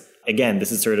actors, again,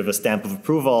 this is sort of a stamp of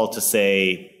approval to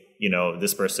say,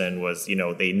 this person was,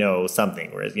 they know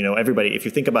something. Whereas, everybody, if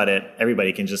you think about it,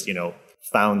 everybody can just,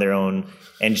 found their own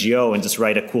NGO and just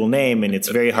write a cool name, and it's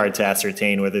very hard to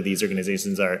ascertain whether these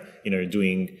organizations are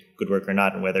doing good work or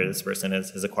not, and whether this person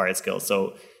has acquired skills.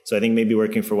 So I think maybe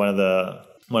working for one of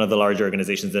the larger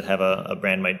organizations that have a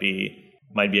brand might be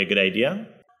a good idea.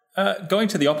 Going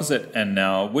to the opposite end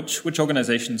now, which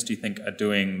organizations do you think are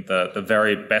doing the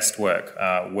very best work,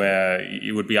 where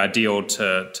it would be ideal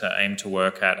to aim to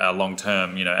work at long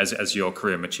term, as your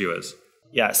career matures?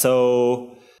 Yeah.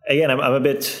 So again, I'm a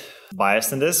bit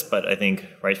biased in this, but I think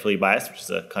rightfully biased, which is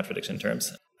a contradiction in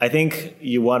terms. I think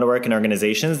you want to work in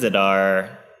organizations that are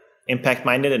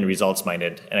impact-minded and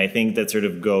results-minded. And I think that sort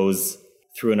of goes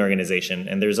through an organization.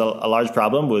 And there's a large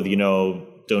problem with,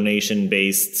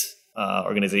 donation-based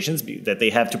organizations, that they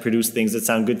have to produce things that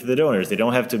sound good to the donors. They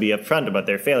don't have to be upfront about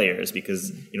their failures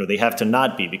because they have to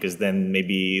not be, because then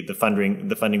maybe the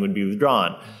funding would be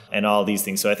withdrawn and all these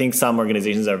things. So I think some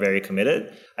organizations are very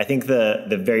committed. I think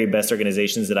the very best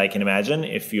organizations that I can imagine,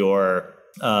 if you're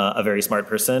a very smart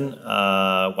person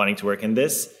wanting to work in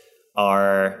this,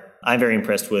 I'm very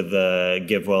impressed with the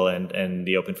GiveWell and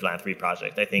the Open Philanthropy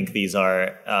Project. I think these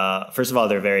are, first of all,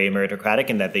 they're very meritocratic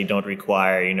in that they don't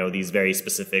require, these very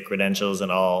specific credentials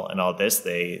and all this.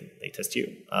 They test you.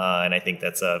 And I think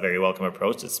that's a very welcome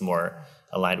approach. It's more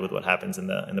aligned with what happens in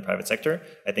the private sector.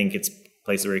 I think it's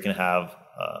places where you can have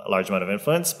a large amount of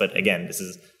influence. But again, this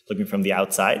is looking from the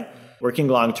outside. Working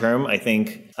long term, I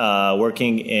think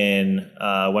working in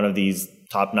one of these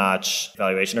top-notch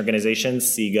evaluation organizations,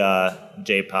 SIGA,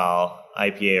 JPAL,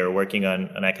 IPA, or working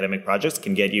on academic projects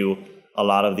can get you a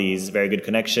lot of these very good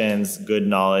connections, good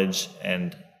knowledge,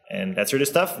 and that sort of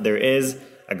stuff. There is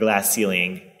a glass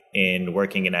ceiling in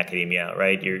working in academia,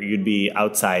 right? You'd be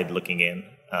outside looking in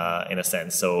a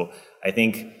sense. So I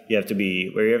think you have to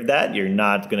be wary of that. You're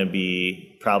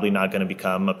probably not going to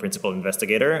become a principal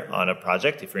investigator on a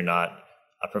project if you're not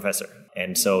a professor.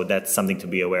 And so that's something to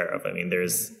be aware of. I mean,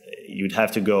 you'd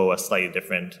have to go a slightly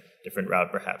different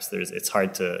route, perhaps. It's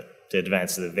hard to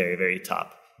advance to the very, very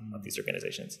top of these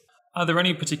organizations. Are there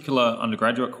any particular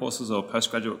undergraduate courses or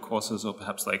postgraduate courses or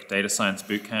perhaps like data science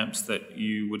boot camps that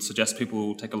you would suggest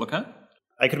people take a look at?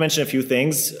 I could mention a few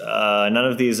things. None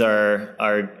of these are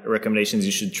recommendations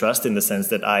you should trust, in the sense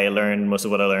that I learned most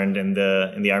of what I learned in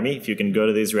the army. If you can go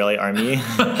to the Israeli army,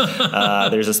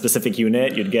 there's a specific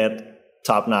unit. You'd get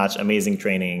top-notch, amazing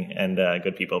training and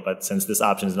good people. But since this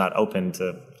option is not open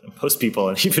to most people,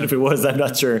 and even if it was, I'm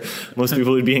not sure most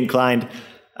people would be inclined.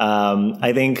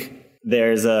 I think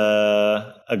there's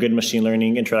a good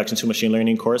introduction to machine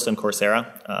learning course on Coursera.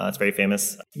 It's very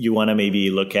famous. You want to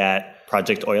maybe look at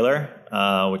Project Euler,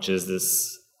 which is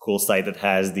this cool site that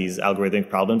has these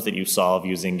algorithmic problems that you solve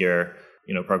using your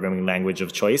programming language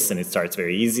of choice. And it starts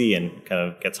very easy and kind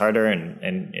of gets harder,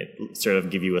 and it sort of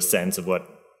give you a sense of what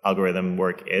algorithm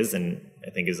work is, and I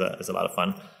think is a lot of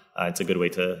fun. It's a good way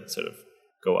to sort of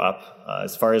go up.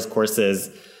 As far as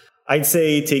courses, I'd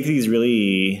say take these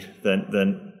really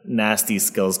the nasty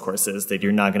skills courses that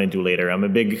you're not going to do later. I'm a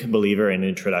big believer in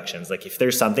introductions. Like if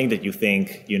there's something that you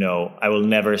think, I will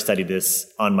never study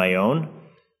this on my own,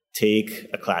 take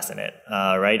a class in it,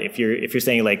 right? If you're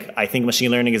saying like, I think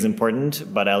machine learning is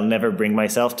important, but I'll never bring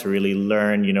myself to really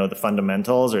learn, the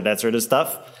fundamentals or that sort of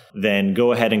stuff, then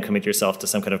go ahead and commit yourself to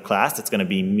some kind of class that's going to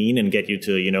be mean and get you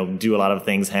to, do a lot of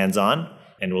things hands-on,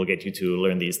 and will get you to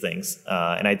learn these things.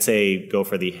 And I'd say go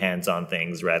for the hands-on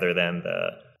things rather than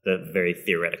the very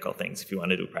theoretical things if you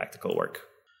want to do practical work.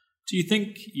 Do you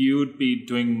think you would be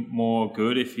doing more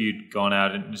good if you'd gone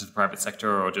out into the private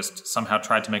sector, or just somehow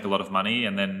tried to make a lot of money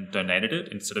and then donated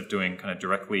it instead of doing kind of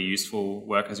directly useful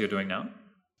work as you're doing now?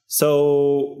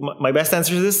 So my best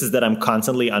answer to this is that I'm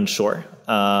constantly unsure,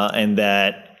 and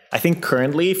that I think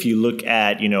currently, if you look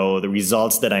at, the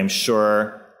results that I'm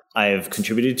sure I've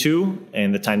contributed to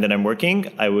in the time that I'm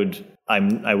working, I would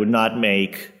not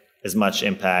make as much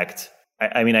impact.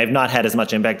 I mean, I've not had as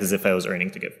much impact as if I was earning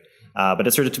to give. But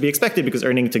it's sort of to be expected, because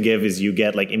earning to give is you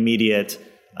get like immediate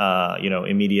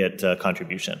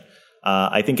contribution.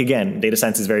 I think, again, data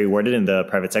science is very rewarded in the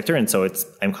private sector. And so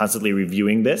I'm constantly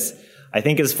reviewing this. I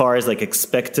think as far as like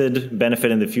expected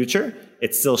benefit in the future,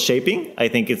 it's still shaping. I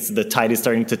think the tide is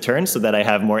starting to turn so that I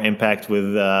have more impact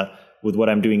with what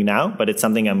I'm doing now. But it's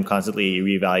something I'm constantly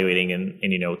reevaluating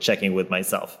and checking with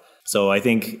myself. So I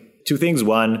think two things.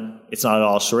 One, it's not at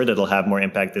all sure that it'll have more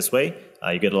impact this way.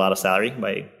 You get a lot of salary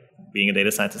by being a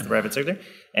data scientist in the private sector.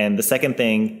 And the second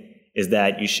thing is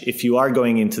that if you are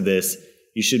going into this,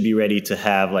 you should be ready to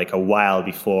have like a while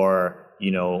before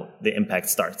the impact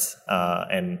starts,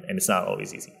 and it's not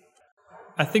always easy.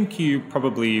 I think you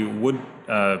probably would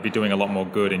be doing a lot more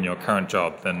good in your current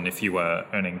job than if you were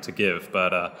earning to give,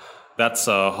 but that's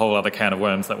a whole other can of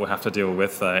worms that we'll have to deal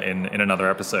with in another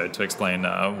episode to explain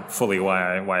fully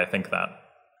why I think that.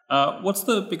 What's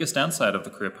the biggest downside of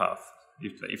the career path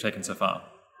you've taken so far?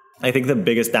 I think the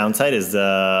biggest downside is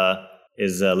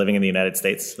living in the United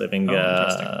States. Interesting.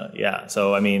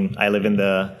 So I mean, I live in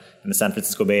the San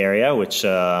Francisco Bay Area, which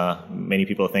many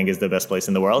people think is the best place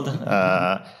in the world.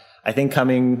 I think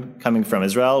coming from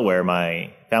Israel, where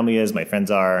my family is, my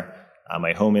friends are,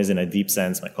 my home is in a deep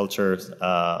sense, my culture,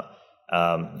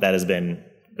 that has been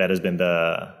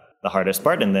the hardest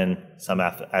part, and then some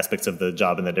aspects of the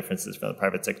job and the differences from the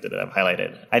private sector that I've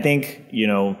highlighted. I think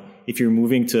if you're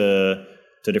moving to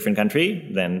to a different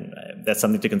country, then that's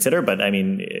something to consider. But I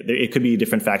mean, it could be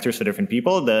different factors for different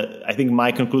people. I think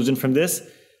my conclusion from this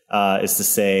is to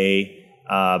say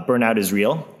burnout is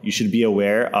real. You should be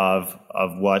aware of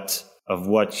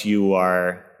what you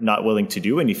are not willing to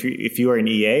do. And if you are an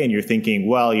EA and you're thinking,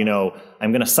 well,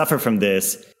 I'm going to suffer from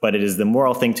this, but it is the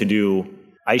moral thing to do,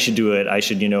 I should do it. I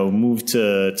should, move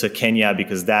to Kenya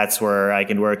because that's where I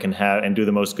can work and do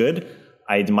the most good.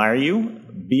 I admire you.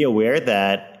 Be aware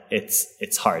that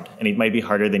it's hard, and it might be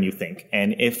harder than you think.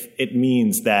 And if it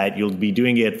means that you'll be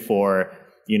doing it for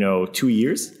 2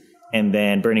 years and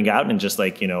then burning out and just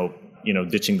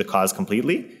ditching the cause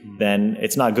completely, then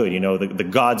it's not good. The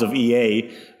gods of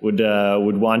EA would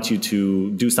want you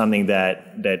to do something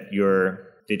that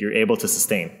you're able to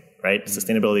sustain. Right?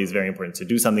 Sustainability is very important. To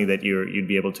do something that you'd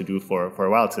be able to do for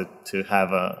a while to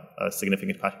have a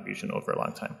significant contribution over a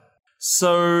long time.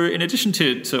 So in addition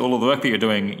to all of the work that you're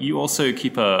doing, you also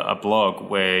keep a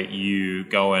blog where you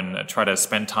go and try to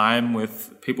spend time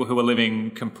with people who are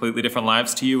living completely different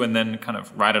lives to you and then kind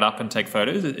of write it up and take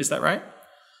photos. Is that right?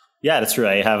 Yeah, that's true.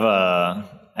 I have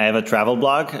a travel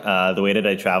blog. The way that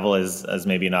I travel is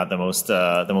maybe not the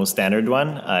most standard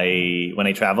one. When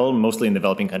I travel, mostly in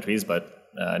developing countries, but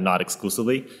not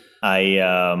exclusively,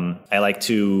 I like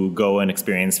to go and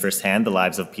experience firsthand the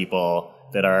lives of people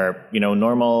that are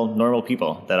normal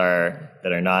people that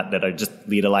are just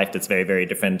lead a life that's very, very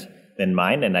different than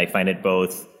mine, and I find it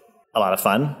both a lot of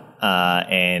fun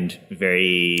and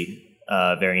very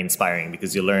very inspiring,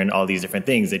 because you learn all these different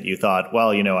things that you thought, well,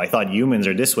 I thought humans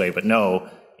are this way, but no,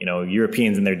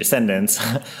 Europeans and their descendants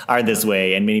are this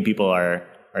way, and many people are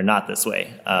not this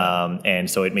way, and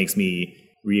so it makes me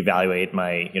reevaluate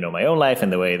my my own life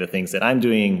and the things that I'm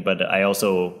doing, but I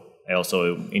also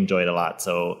enjoy it a lot.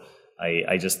 So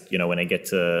I just, when I get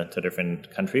to a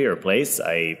different country or place,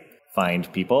 I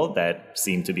find people that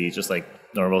seem to be just like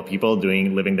normal people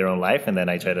living their own life, and then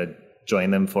I try to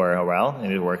join them for a while,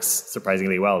 and it works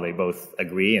surprisingly well. They both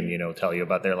agree and tell you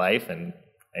about their life, and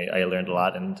I learned a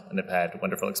lot and have had a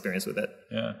wonderful experience with it.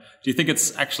 Yeah. Do you think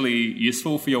it's actually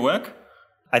useful for your work?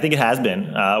 I think it has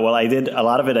been. Well, I did a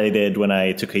lot of it. I did when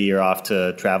I took a year off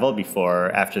to travel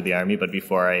after the army, but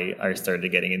before I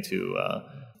started getting into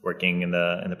working in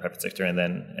the private sector and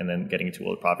then getting into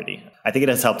world poverty. I think it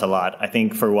has helped a lot. I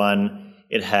think for one,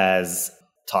 it has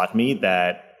taught me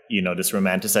that this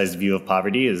romanticized view of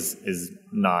poverty is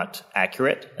not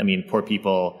accurate. I mean, poor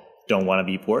people don't want to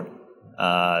be poor.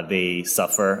 They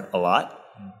suffer a lot.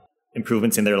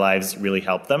 Improvements in their lives really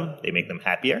help them. They make them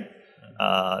happier.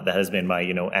 That has been my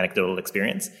anecdotal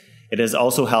experience. It has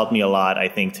also helped me a lot, I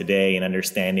think, today in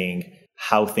understanding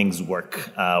how things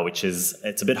work,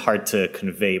 it's a bit hard to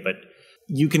convey, but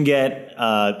you can get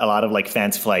a lot of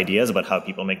fanciful ideas about how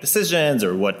people make decisions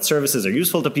or what services are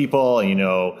useful to people. And,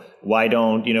 why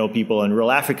don't, people in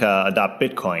rural Africa adopt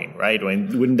Bitcoin, right?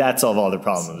 Wouldn't that solve all their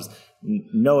problems?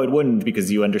 No, it wouldn't,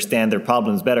 because you understand their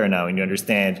problems better now, and you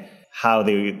understand how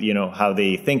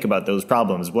they think about those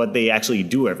problems, what they actually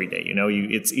do every day.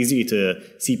 It's easy to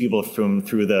see people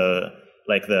through the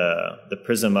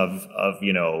prism of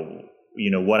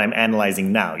what I'm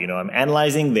analyzing now. I'm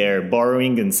analyzing their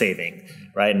borrowing and saving,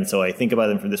 right? And so I think about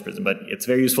them from this prism. But it's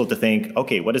very useful to think,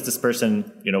 okay, what is this person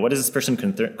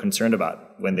concerned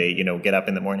about when they, get up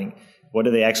in the morning? What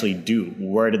do they actually do?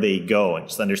 Where do they go? And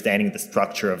just understanding the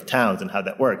structure of towns and how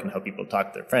that works and how people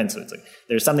talk to their friends. So it's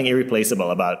there's something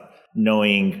irreplaceable about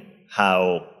knowing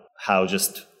how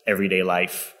just everyday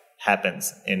life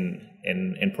happens in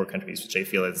poor countries, which I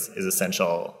feel is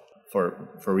essential for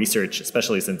research,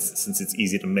 especially since it's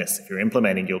easy to miss. If you're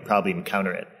implementing, you'll probably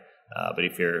encounter it. But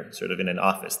if you're sort of in an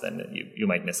office, then you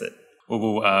might miss it. Well,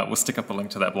 we'll stick up a link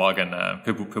to that blog, and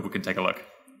people can take a look.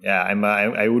 Yeah,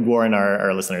 I would warn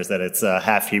our listeners that it's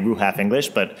half Hebrew, half English,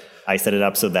 but I set it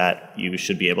up so that you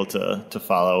should be able to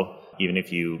follow, even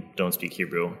if you don't speak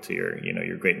Hebrew, to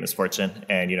your great misfortune.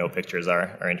 And pictures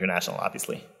are international,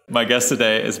 obviously. My guest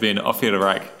today has been Ofir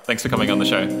Reich. Thanks for coming on the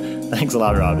show. Thanks a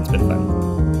lot, Rob. It's been fun.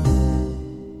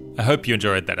 I hope you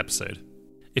enjoyed that episode.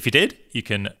 If you did, you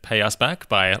can pay us back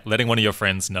by letting one of your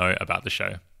friends know about the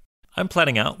show. I'm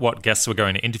planning out what guests we're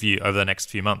going to interview over the next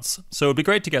few months, so it would be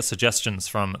great to get suggestions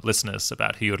from listeners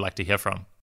about who you would like to hear from.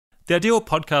 The ideal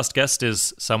podcast guest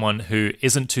is someone who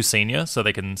isn't too senior, so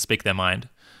they can speak their mind,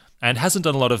 and hasn't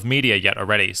done a lot of media yet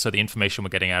already, so the information we're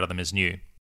getting out of them is new.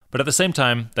 But at the same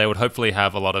time, they would hopefully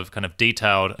have a lot of kind of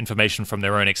detailed information from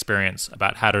their own experience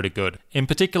about how to do good, in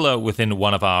particular within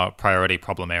one of our priority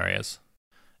problem areas.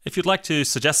 If you'd like to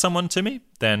suggest someone to me,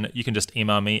 then you can just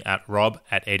email me at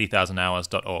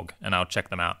rob@80,000hours.org, and I'll check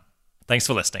them out. Thanks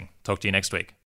for listening. Talk to you next week.